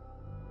guilty.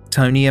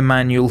 Tony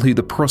Emanuel, who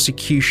the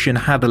prosecution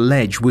had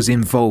alleged was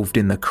involved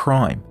in the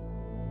crime,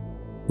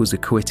 was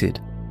acquitted.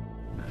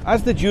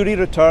 As the jury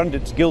returned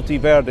its guilty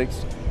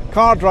verdicts,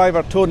 car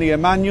driver Tony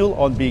Emanuel,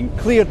 on being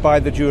cleared by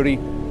the jury,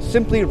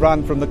 simply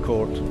ran from the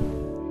court.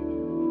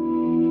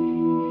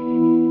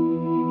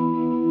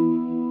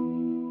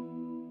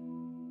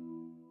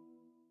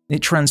 It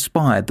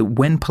transpired that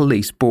when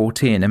police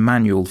brought in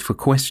Emmanuel for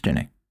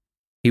questioning,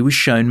 he was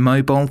shown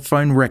mobile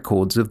phone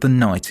records of the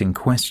night in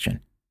question.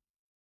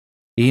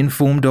 He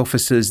informed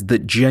officers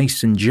that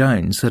Jason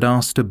Jones had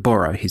asked to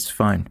borrow his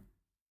phone.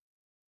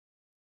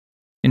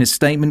 In a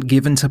statement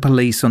given to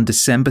police on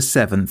December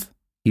 7th,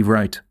 he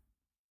wrote,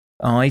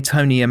 "I,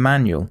 Tony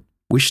Emmanuel,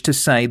 wish to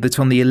say that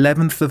on the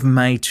 11th of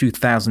May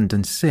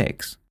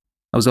 2006,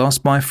 I was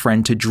asked by a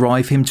friend to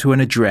drive him to an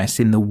address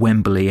in the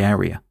Wembley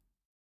area.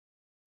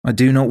 I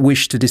do not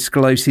wish to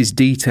disclose his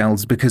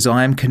details because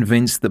I am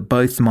convinced that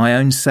both my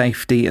own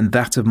safety and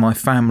that of my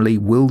family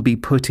will be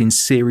put in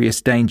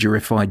serious danger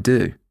if I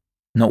do,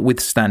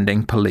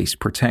 notwithstanding police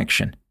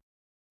protection.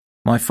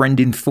 My friend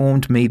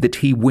informed me that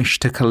he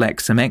wished to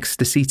collect some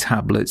ecstasy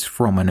tablets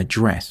from an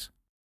address.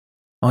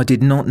 I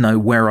did not know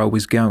where I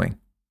was going,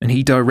 and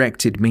he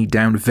directed me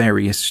down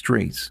various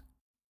streets.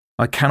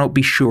 I cannot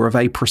be sure of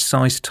a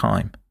precise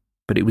time,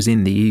 but it was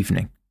in the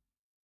evening.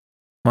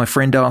 My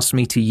friend asked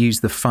me to use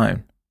the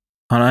phone,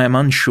 and I am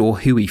unsure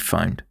who he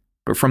phoned,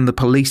 but from the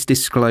police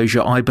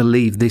disclosure I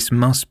believe this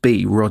must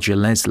be Roger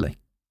Leslie.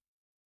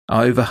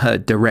 I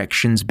overheard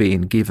directions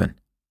being given.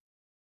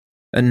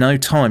 At no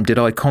time did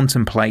I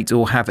contemplate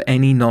or have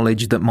any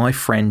knowledge that my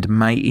friend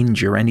may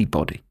injure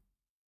anybody.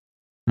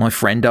 My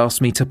friend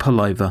asked me to pull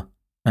over,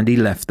 and he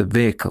left the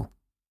vehicle.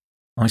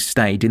 I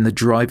stayed in the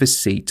driver's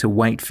seat to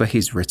wait for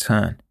his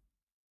return.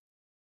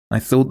 I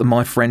thought that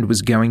my friend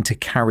was going to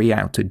carry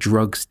out a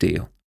drugs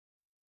deal.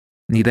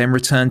 He then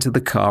returned to the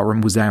car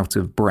and was out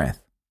of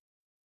breath.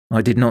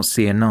 I did not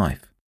see a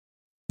knife.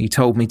 He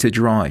told me to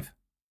drive.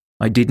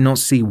 I did not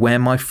see where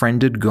my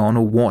friend had gone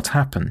or what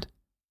happened,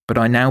 but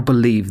I now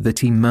believe that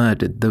he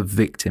murdered the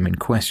victim in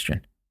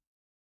question.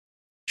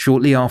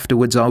 Shortly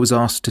afterwards, I was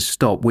asked to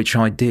stop, which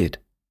I did.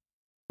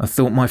 I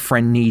thought my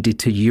friend needed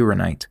to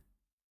urinate,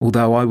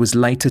 although I was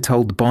later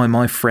told by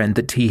my friend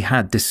that he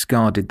had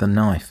discarded the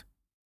knife.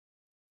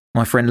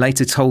 My friend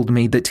later told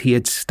me that he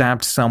had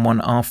stabbed someone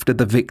after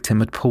the victim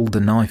had pulled the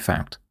knife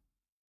out.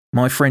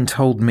 My friend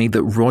told me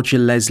that Roger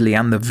Leslie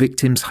and the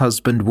victim's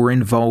husband were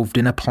involved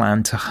in a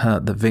plan to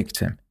hurt the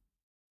victim.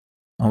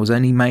 I was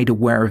only made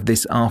aware of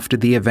this after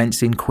the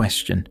events in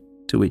question,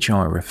 to which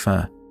I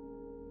refer.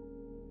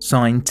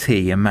 Signed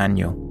T.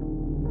 Emmanuel."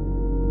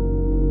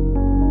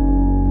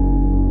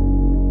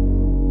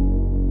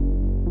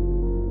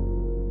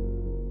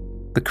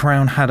 The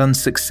Crown had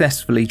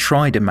unsuccessfully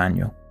tried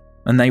Emmanuel,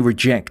 and they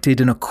rejected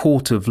in a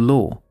court of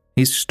law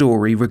his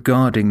story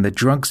regarding the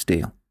drugs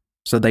deal,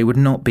 so they would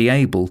not be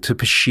able to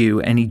pursue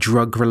any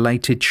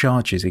drug-related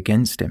charges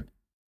against him.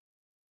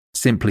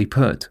 Simply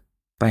put,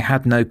 they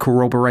had no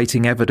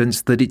corroborating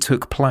evidence that it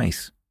took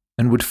place,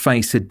 and would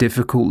face a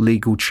difficult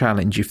legal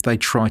challenge if they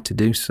tried to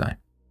do so,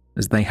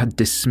 as they had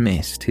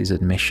dismissed his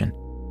admission.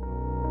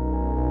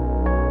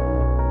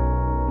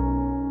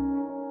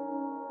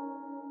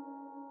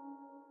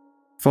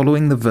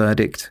 Following the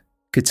verdict,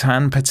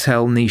 Ketan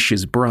Patel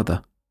Nisha's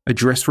brother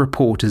addressed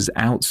reporters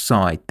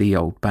outside the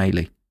Old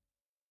Bailey.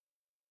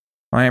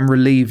 "I am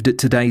relieved at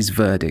today's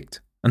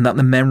verdict and that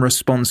the men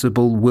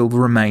responsible will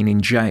remain in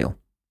jail.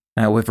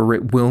 However,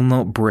 it will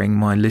not bring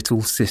my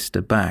little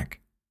sister back."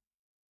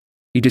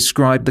 He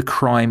described the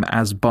crime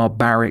as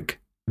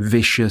barbaric,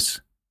 vicious,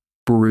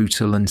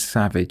 brutal and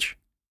savage.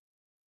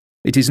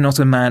 "It is not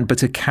a man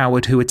but a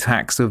coward who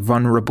attacks a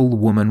vulnerable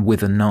woman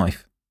with a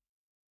knife.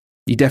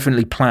 He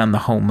definitely planned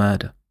the whole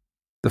murder.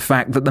 The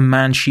fact that the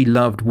man she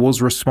loved was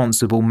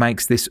responsible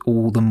makes this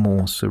all the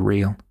more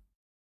surreal."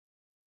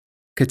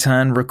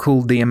 Ketan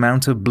recalled the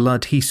amount of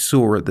blood he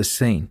saw at the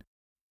scene,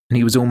 and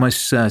he was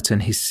almost certain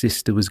his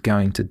sister was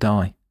going to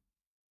die.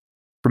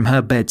 From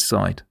her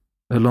bedside,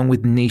 along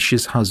with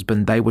Nisha's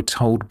husband, they were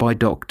told by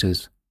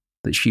doctors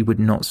that she would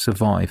not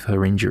survive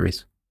her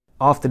injuries.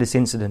 After this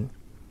incident,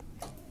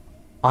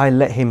 I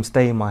let him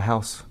stay in my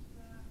house.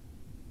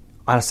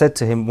 I said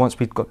to him, once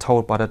we got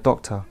told by the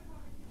doctor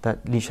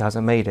that Nisha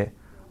hasn't made it,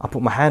 I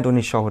put my hand on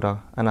his shoulder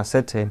and I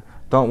said to him,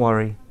 "Don't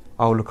worry,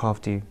 I'll look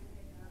after you."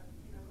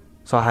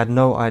 So I had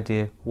no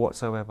idea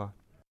whatsoever.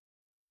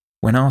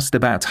 When asked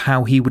about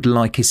how he would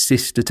like his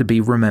sister to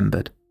be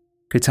remembered,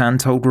 Ketan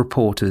told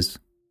reporters,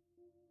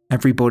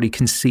 "Everybody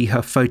can see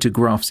her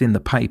photographs in the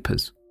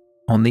papers,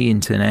 on the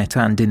internet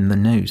and in the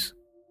news.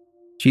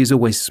 She is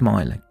always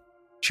smiling,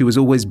 she was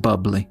always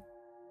bubbly,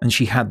 and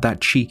she had that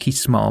cheeky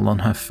smile on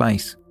her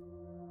face.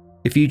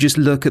 If you just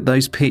look at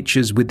those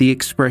pictures with the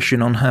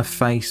expression on her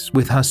face,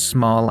 with her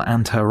smile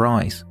and her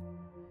eyes,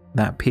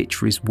 that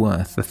picture is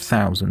worth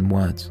 1,000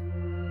 words."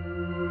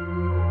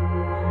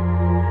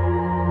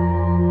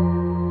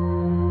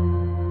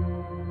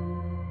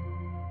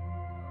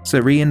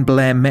 Sir Ian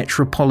Blair,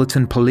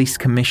 Metropolitan Police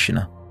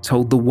Commissioner,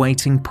 told the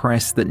waiting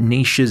press that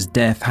Nisha's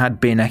death had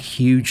been a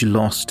huge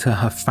loss to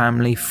her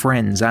family,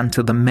 friends and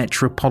to the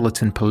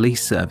Metropolitan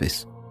Police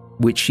Service,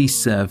 which she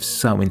serves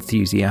so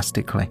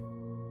enthusiastically.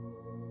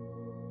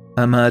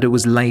 Her murder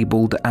was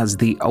labelled as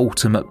the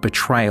ultimate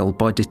betrayal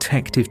by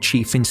Detective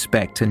Chief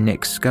Inspector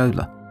Nick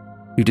Scola,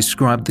 who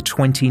described the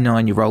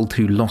 29-year-old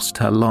who lost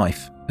her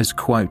life as,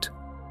 quote,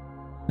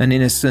 An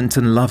innocent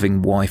and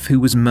loving wife who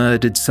was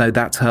murdered so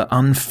that her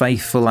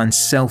unfaithful and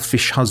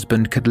selfish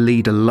husband could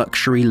lead a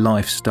luxury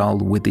lifestyle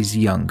with his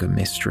younger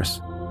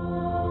mistress.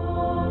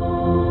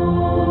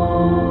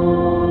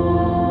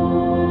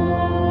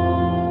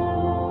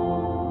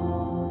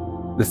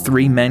 The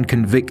 3 men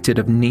convicted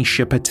of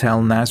Nisha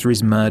Patel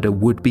Nasri's murder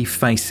would be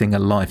facing a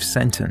life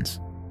sentence,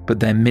 but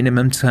their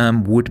minimum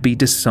term would be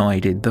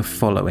decided the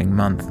following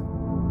month.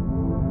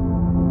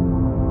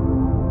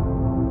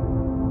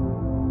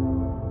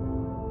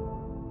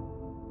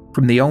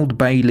 From the Old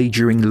Bailey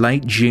during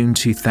late June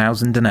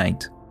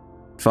 2008,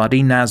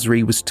 Fadi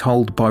Nasri was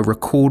told by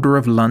Recorder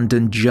of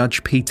London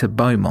Judge Peter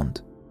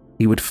Beaumont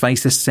he would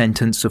face a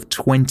sentence of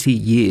 20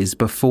 years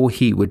before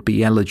he would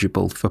be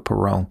eligible for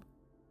parole.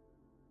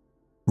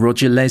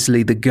 Roger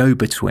Leslie, the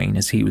go-between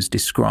as he was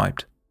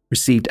described,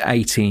 received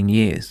 18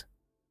 years,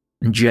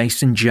 and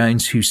Jason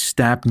Jones, who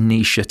stabbed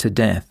Nisha to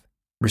death,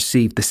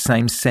 received the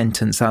same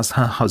sentence as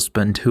her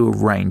husband who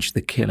arranged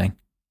the killing,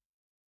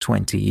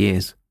 20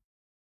 years.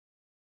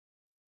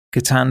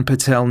 Ketan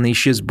Patel,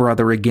 Nisha's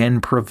brother, again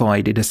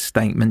provided a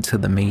statement to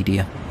the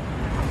media.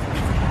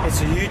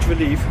 It's a huge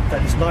relief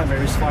that this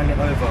nightmare is finally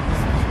over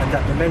and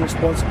that the men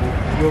responsible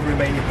will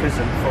remain in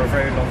prison for a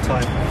very long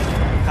time.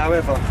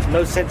 However,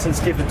 no sentence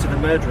given to the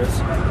murderers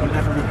will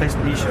ever replace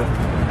Nisha,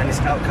 and its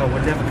outcome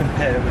will never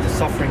compare with the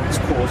suffering it's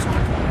caused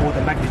or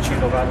the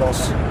magnitude of our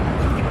loss.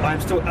 I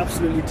am still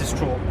absolutely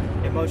distraught,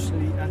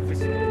 emotionally and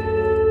physically.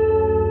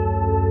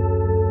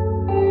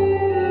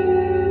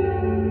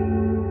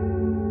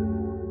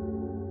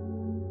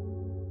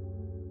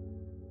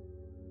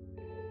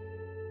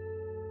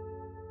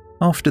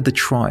 After the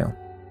trial,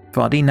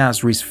 Fadi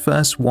Nasri's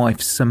first wife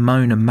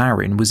Simona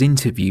Marin was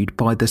interviewed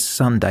by the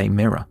Sunday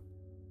Mirror.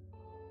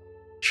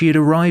 She had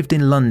arrived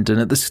in London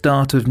at the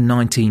start of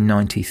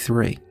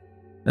 1993,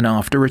 and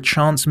after a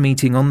chance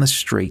meeting on the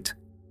street,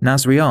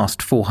 Nasri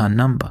asked for her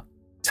number,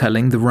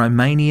 telling the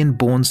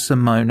Romanian-born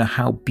Simona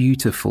how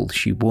beautiful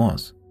she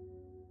was.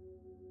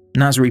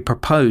 Nasri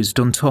proposed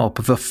on top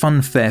of a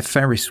funfair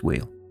Ferris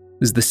wheel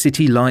as the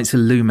city lights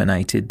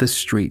illuminated the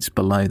streets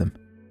below them.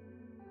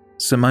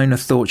 Simona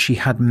thought she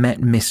had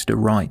met Mr.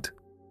 Right,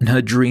 and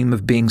her dream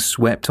of being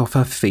swept off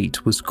her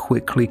feet was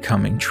quickly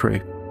coming true.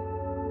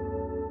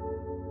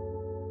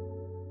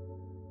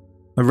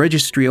 A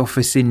registry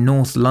office in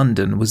North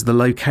London was the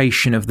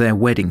location of their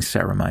wedding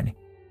ceremony.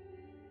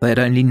 They had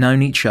only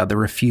known each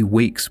other a few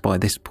weeks by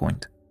this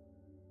point.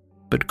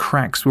 But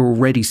cracks were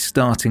already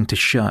starting to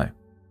show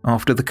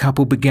after the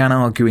couple began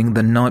arguing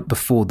the night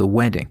before the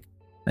wedding,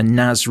 and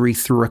Nasri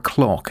threw a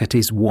clock at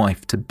his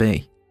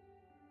wife-to-be.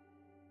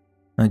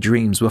 Her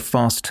dreams were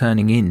fast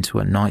turning into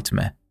a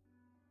nightmare.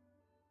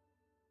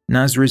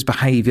 Nasri's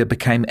behaviour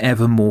became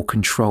ever more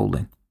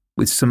controlling,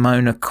 with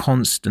Simona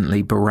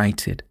constantly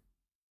berated.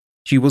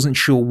 She wasn't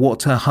sure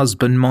what her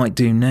husband might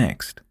do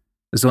next,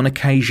 as on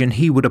occasion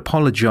he would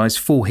apologise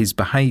for his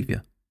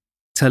behaviour,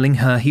 telling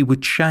her he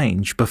would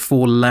change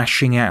before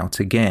lashing out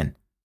again.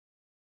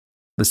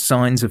 The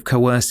signs of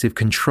coercive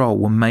control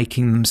were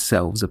making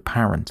themselves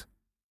apparent.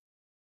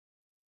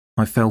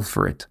 "I fell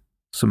for it,"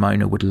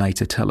 Simona would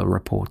later tell a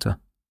reporter.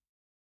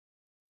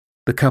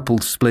 The couple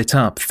split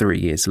up 3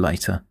 years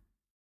later.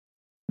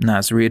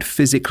 Nasri had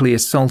physically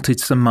assaulted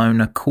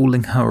Simona,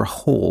 calling her a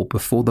whore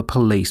before the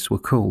police were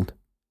called.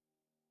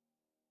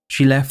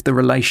 She left the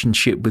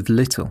relationship with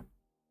little,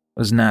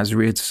 as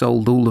Nasri had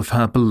sold all of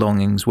her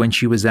belongings when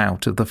she was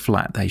out of the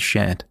flat they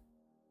shared.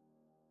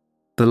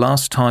 The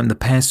last time the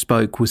pair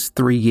spoke was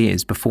 3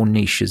 years before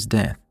Nisha's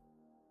death.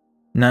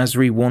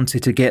 Nasri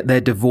wanted to get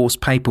their divorce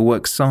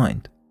paperwork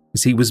signed,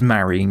 as he was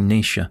marrying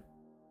Nisha.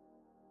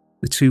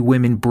 The 2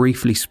 women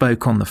briefly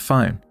spoke on the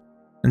phone,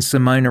 and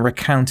Simona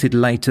recounted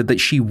later that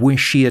she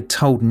wished she had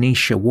told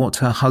Nisha what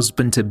her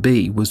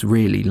husband-to-be was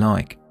really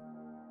like.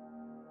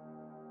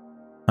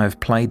 "I have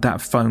played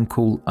that phone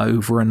call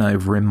over and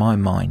over in my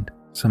mind,"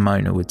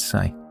 Simona would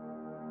say.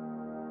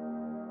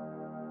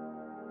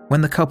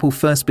 When the couple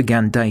first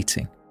began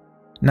dating,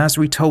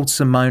 Nasri told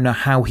Simona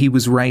how he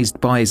was raised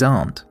by his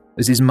aunt,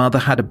 as his mother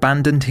had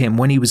abandoned him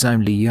when he was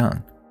only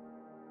young.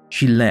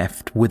 She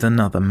left with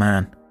another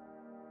man.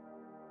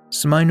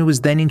 Simona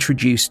was then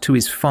introduced to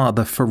his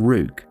father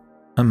Farouk,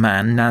 a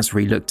man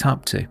Nasri looked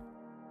up to.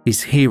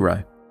 His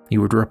hero, he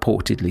would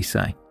reportedly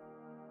say.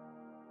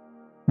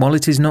 While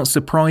it is not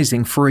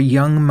surprising for a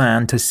young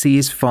man to see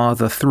his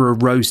father through a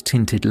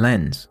rose-tinted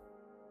lens,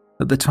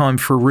 at the time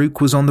Farouk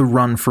was on the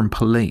run from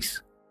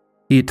police.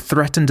 He had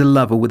threatened a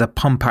lover with a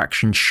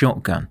pump-action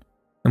shotgun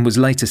and was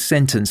later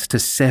sentenced to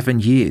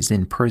 7 years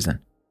in prison.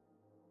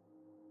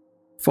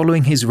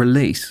 Following his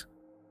release,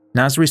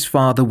 Nasri's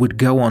father would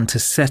go on to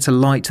set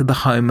alight to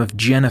the home of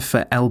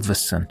Jennifer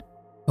Elverson,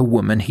 a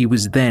woman he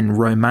was then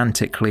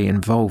romantically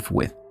involved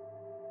with.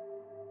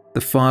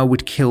 The fire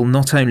would kill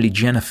not only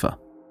Jennifer,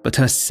 but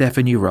her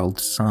 7-year-old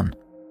son.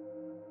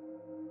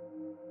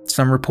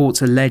 Some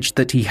reports alleged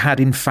that he had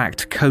in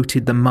fact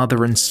coated the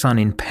mother and son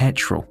in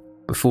petrol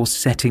before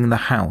setting the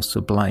house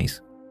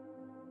ablaze.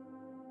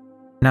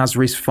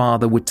 Nasri's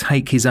father would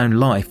take his own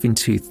life in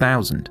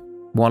 2000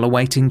 while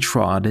awaiting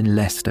trial in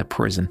Leicester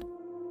Prison.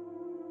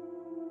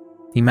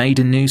 He made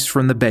a noose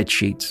from the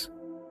bedsheets,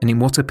 and in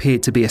what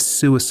appeared to be a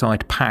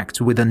suicide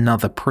pact with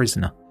another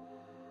prisoner,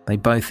 they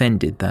both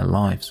ended their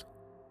lives.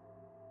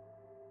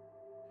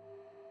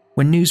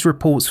 When news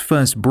reports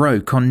first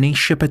broke on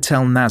Nisha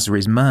Patel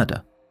Nazari's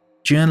murder,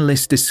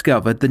 journalists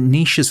discovered that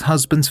Nisha's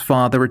husband's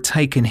father had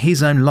taken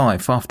his own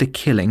life after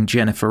killing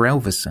Jennifer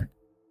Elverson.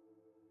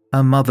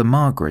 Her mother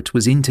Margaret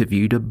was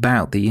interviewed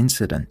about the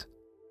incident.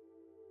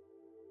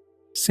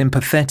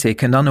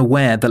 Sympathetic and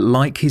unaware that,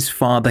 like his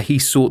father, he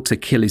sought to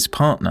kill his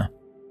partner,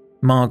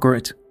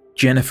 Margaret,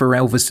 Jennifer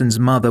Elverson's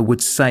mother,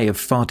 would say of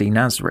Fadi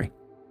Nazari,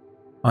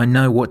 "I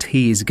know what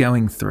he is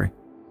going through.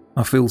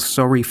 I feel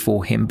sorry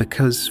for him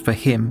because, for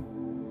him,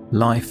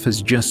 life has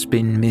just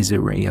been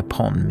misery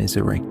upon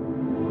misery."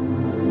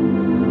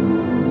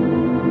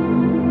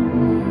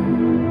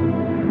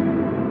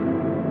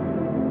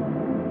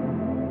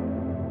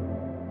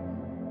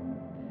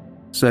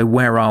 So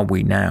where are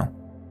we now?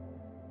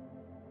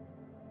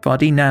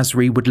 Fadi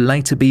Nazari would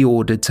later be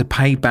ordered to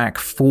pay back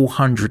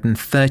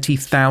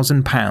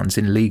 £430,000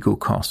 in legal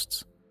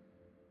costs.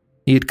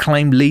 He had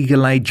claimed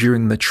legal aid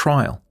during the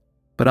trial,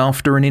 but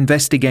after an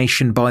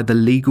investigation by the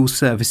Legal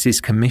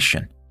Services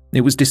Commission, it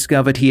was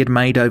discovered he had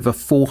made over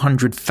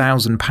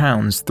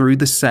 £400,000 through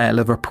the sale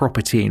of a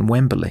property in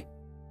Wembley,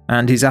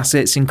 and his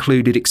assets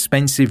included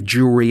expensive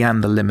jewellery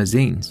and the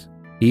limousines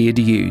he had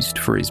used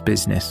for his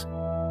business.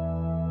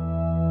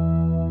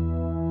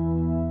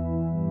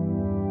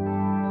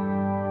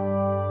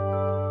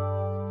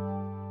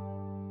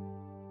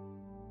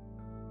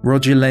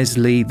 Roger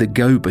Leslie, the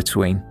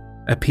go-between,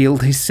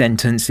 appealed his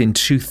sentence in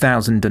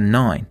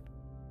 2009,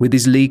 with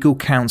his legal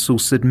counsel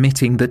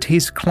submitting that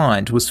his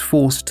client was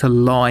forced to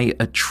lie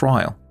at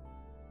trial.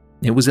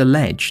 It was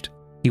alleged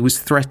he was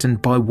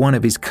threatened by one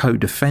of his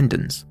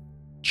co-defendants,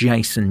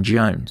 Jason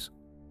Jones.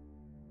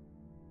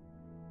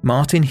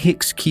 Martin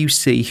Hicks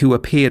QC, who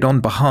appeared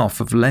on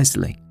behalf of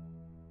Leslie,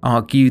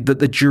 argued that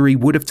the jury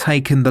would have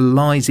taken the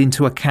lies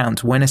into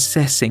account when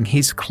assessing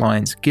his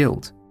client's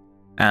guilt,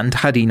 and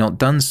had he not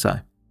done so,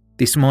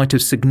 this might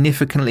have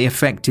significantly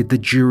affected the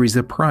jury's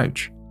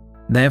approach,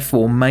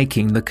 therefore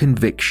making the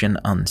conviction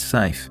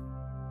unsafe.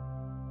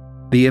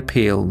 The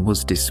appeal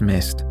was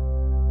dismissed.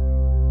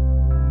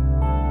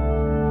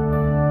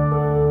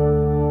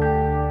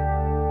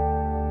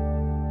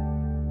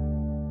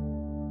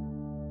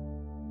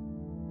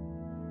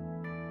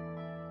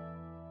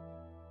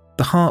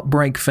 The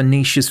heartbreak for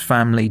Nisha's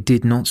family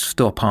did not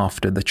stop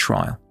after the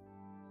trial.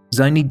 It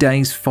was only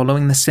days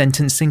following the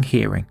sentencing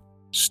hearing,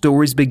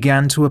 stories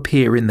began to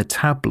appear in the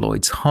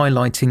tabloids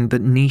highlighting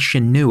that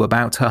Nisha knew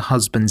about her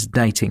husband's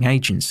dating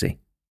agency,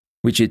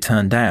 which it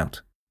turned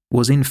out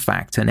was in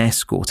fact an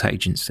escort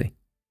agency.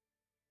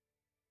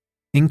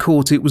 In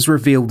court, it was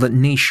revealed that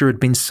Nisha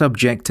had been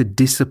subject to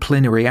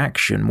disciplinary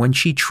action when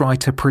she tried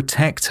to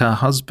protect her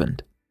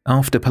husband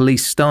after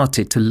police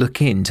started to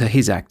look into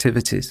his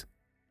activities.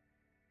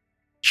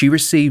 She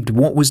received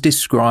what was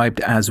described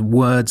as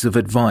words of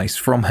advice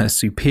from her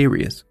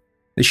superiors,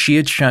 as she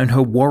had shown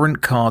her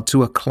warrant card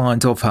to a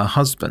client of her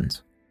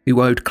husband,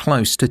 who owed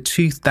close to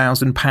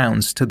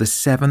 £2,000 to the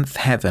Seventh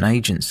Heaven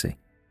Agency.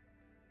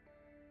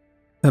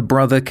 Her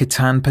brother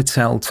Ketan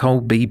Patel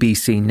told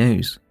BBC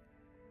News,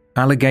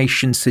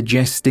 "Allegations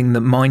suggesting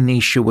that my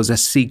Nisha was a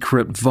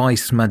secret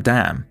vice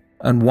madame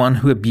and one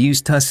who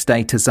abused her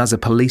status as a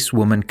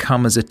policewoman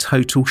come as a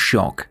total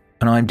shock,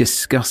 and I am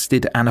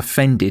disgusted and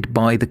offended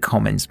by the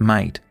comments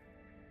made.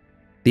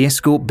 The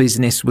escort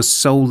business was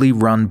solely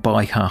run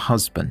by her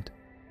husband,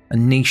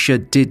 and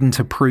Nisha didn't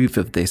approve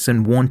of this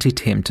and wanted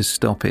him to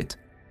stop it.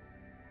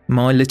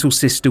 My little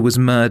sister was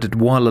murdered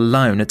while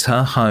alone at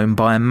her home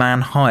by a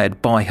man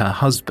hired by her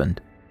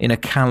husband in a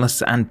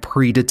callous and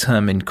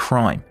predetermined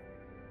crime.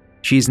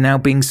 She is now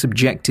being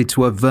subjected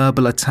to a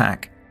verbal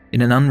attack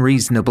in an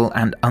unreasonable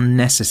and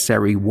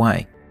unnecessary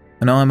way,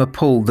 and I am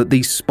appalled that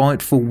these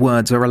spiteful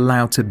words are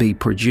allowed to be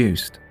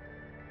produced."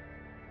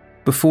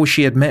 Before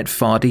she had met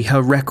Fadi,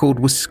 her record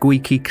was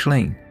squeaky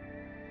clean.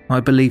 I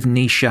believe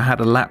Nisha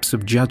had a lapse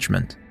of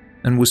judgment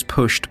and was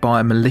pushed by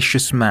a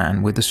malicious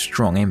man with a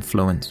strong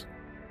influence.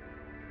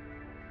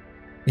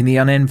 In the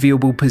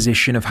unenviable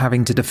position of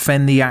having to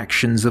defend the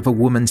actions of a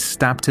woman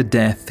stabbed to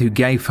death who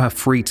gave her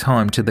free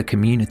time to the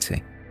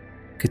community,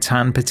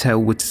 Ketan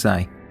Patel would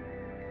say,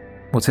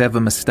 "Whatever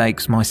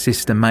mistakes my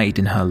sister made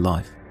in her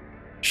life,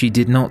 she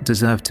did not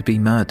deserve to be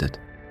murdered,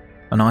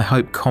 and I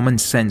hope common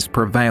sense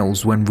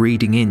prevails when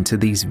reading into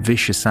these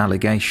vicious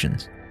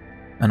allegations,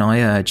 and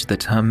I urge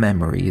that her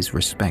memory is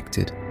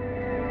respected."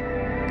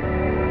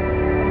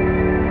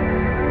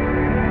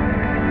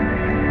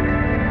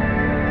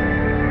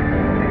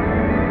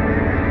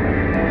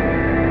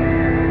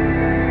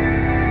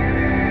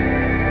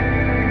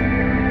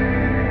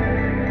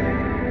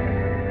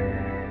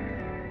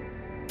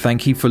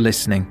 Thank you for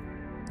listening,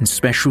 and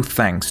special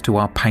thanks to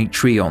our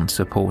Patreon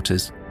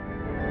supporters.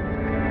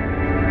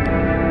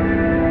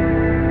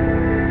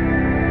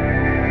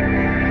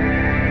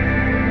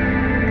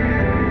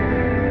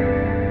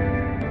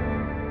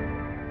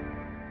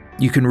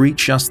 You can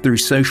reach us through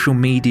social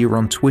media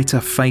on Twitter,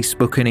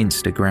 Facebook and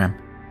Instagram.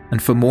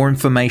 And for more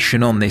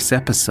information on this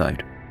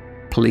episode,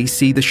 please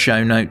see the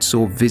show notes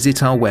or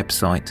visit our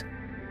website,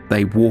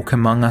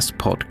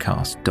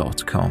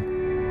 theywalkamonguspodcast.com.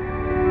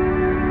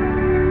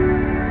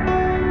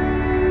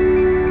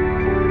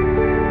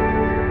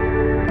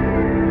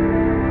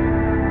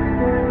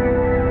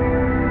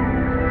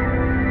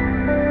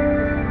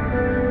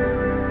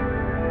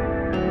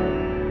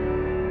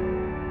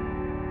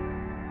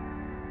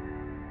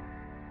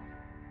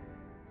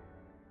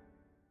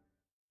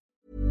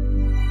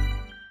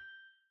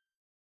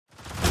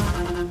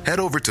 Head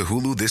over to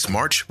Hulu this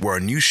March, where our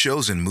new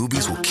shows and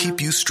movies will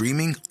keep you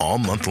streaming all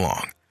month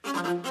long.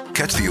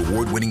 Catch the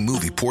award-winning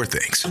movie Poor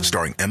Things,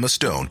 starring Emma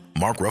Stone,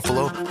 Mark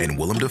Ruffalo, and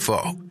Willem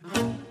Dafoe.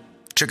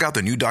 Check out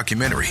the new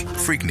documentary,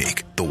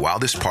 Freaknik, The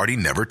Wildest Party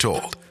Never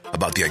Told,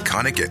 about the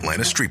iconic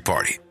Atlanta Street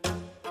Party.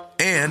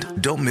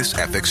 And don't miss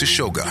FX's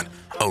Shogun,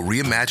 a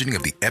reimagining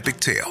of the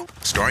epic tale,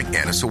 starring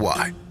Anna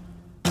Sawai.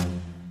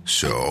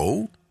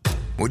 So,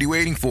 what are you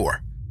waiting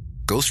for?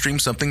 Go stream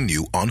something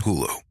new on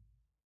Hulu.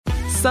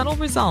 Subtle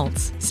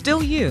results,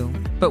 still you,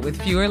 but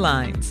with fewer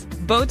lines.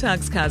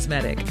 Botox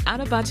Cosmetic,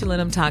 out of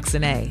botulinum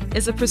toxin A,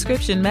 is a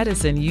prescription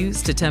medicine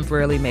used to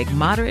temporarily make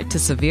moderate to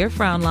severe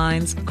frown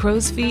lines,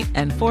 crow's feet,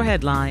 and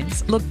forehead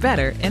lines look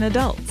better in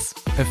adults.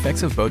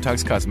 Effects of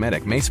Botox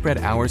Cosmetic may spread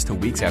hours to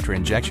weeks after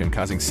injection,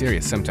 causing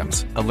serious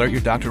symptoms. Alert your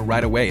doctor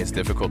right away as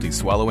difficulty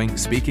swallowing,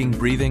 speaking,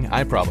 breathing,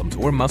 eye problems,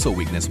 or muscle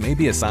weakness may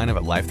be a sign of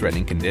a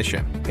life-threatening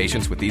condition.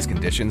 Patients with these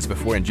conditions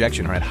before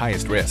injection are at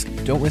highest risk.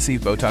 Don't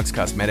receive Botox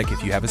Cosmetic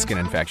if you have a skin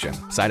infection.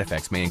 Side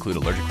effects may include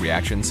allergic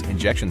reactions,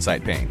 injection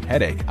site pain,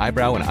 headache,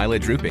 eyebrow and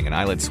eyelid drooping, and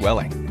eyelid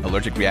swelling.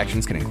 Allergic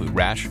reactions can include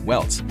rash,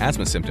 welts,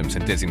 asthma symptoms,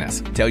 and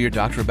dizziness. Tell your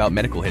doctor about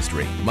medical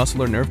history,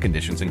 muscle or nerve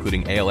conditions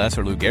including ALS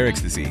or Lou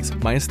Gehrig's disease,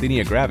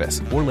 myasthenia gravis,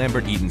 or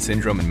Lambert-Eaton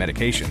syndrome, and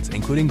medications,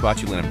 including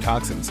botulinum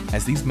toxins,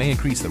 as these may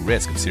increase the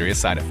risk of serious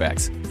side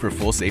effects. For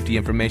full safety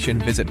information,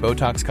 visit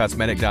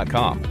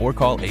BotoxCosmetic.com or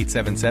call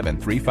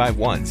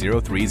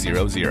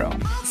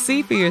 877-351-0300.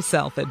 See for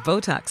yourself at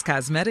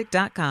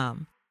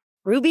BotoxCosmetic.com.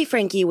 Ruby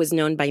Franke was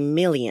known by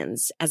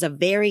millions as a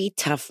very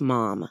tough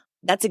mom.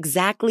 That's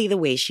exactly the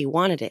way she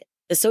wanted it.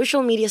 The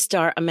social media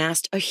star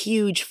amassed a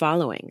huge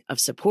following of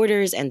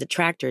supporters and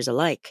detractors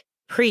alike,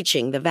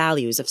 preaching the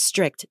values of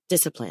strict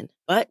discipline.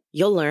 But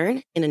you'll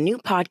learn in a new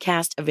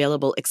podcast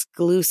available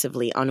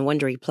exclusively on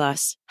Wondery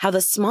Plus how the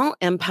small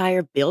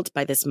empire built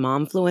by this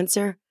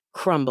momfluencer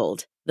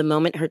crumbled the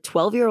moment her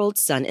 12-year-old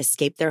son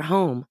escaped their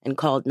home and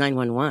called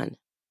 911.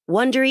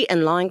 Wondery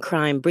and Law and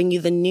Crime bring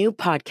you the new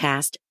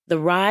podcast, The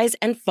Rise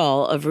and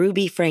Fall of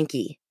Ruby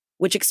Franke,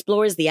 which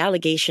explores the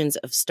allegations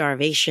of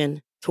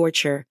starvation,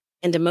 torture,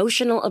 and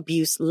emotional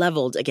abuse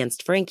leveled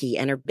against Franke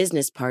and her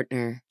business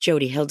partner,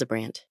 Jodi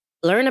Hildebrandt.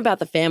 Learn about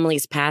the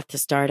family's path to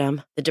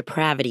stardom, the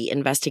depravity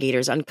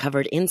investigators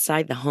uncovered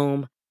inside the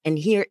home, and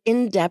hear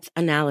in-depth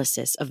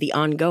analysis of the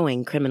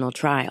ongoing criminal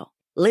trial.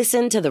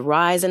 Listen to The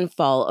Rise and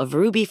Fall of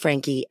Ruby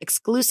Franke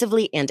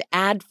exclusively and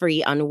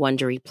ad-free on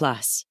Wondery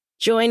Plus.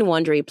 Join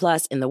Wondery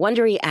Plus in the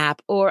Wondery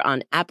app or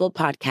on Apple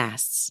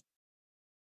Podcasts.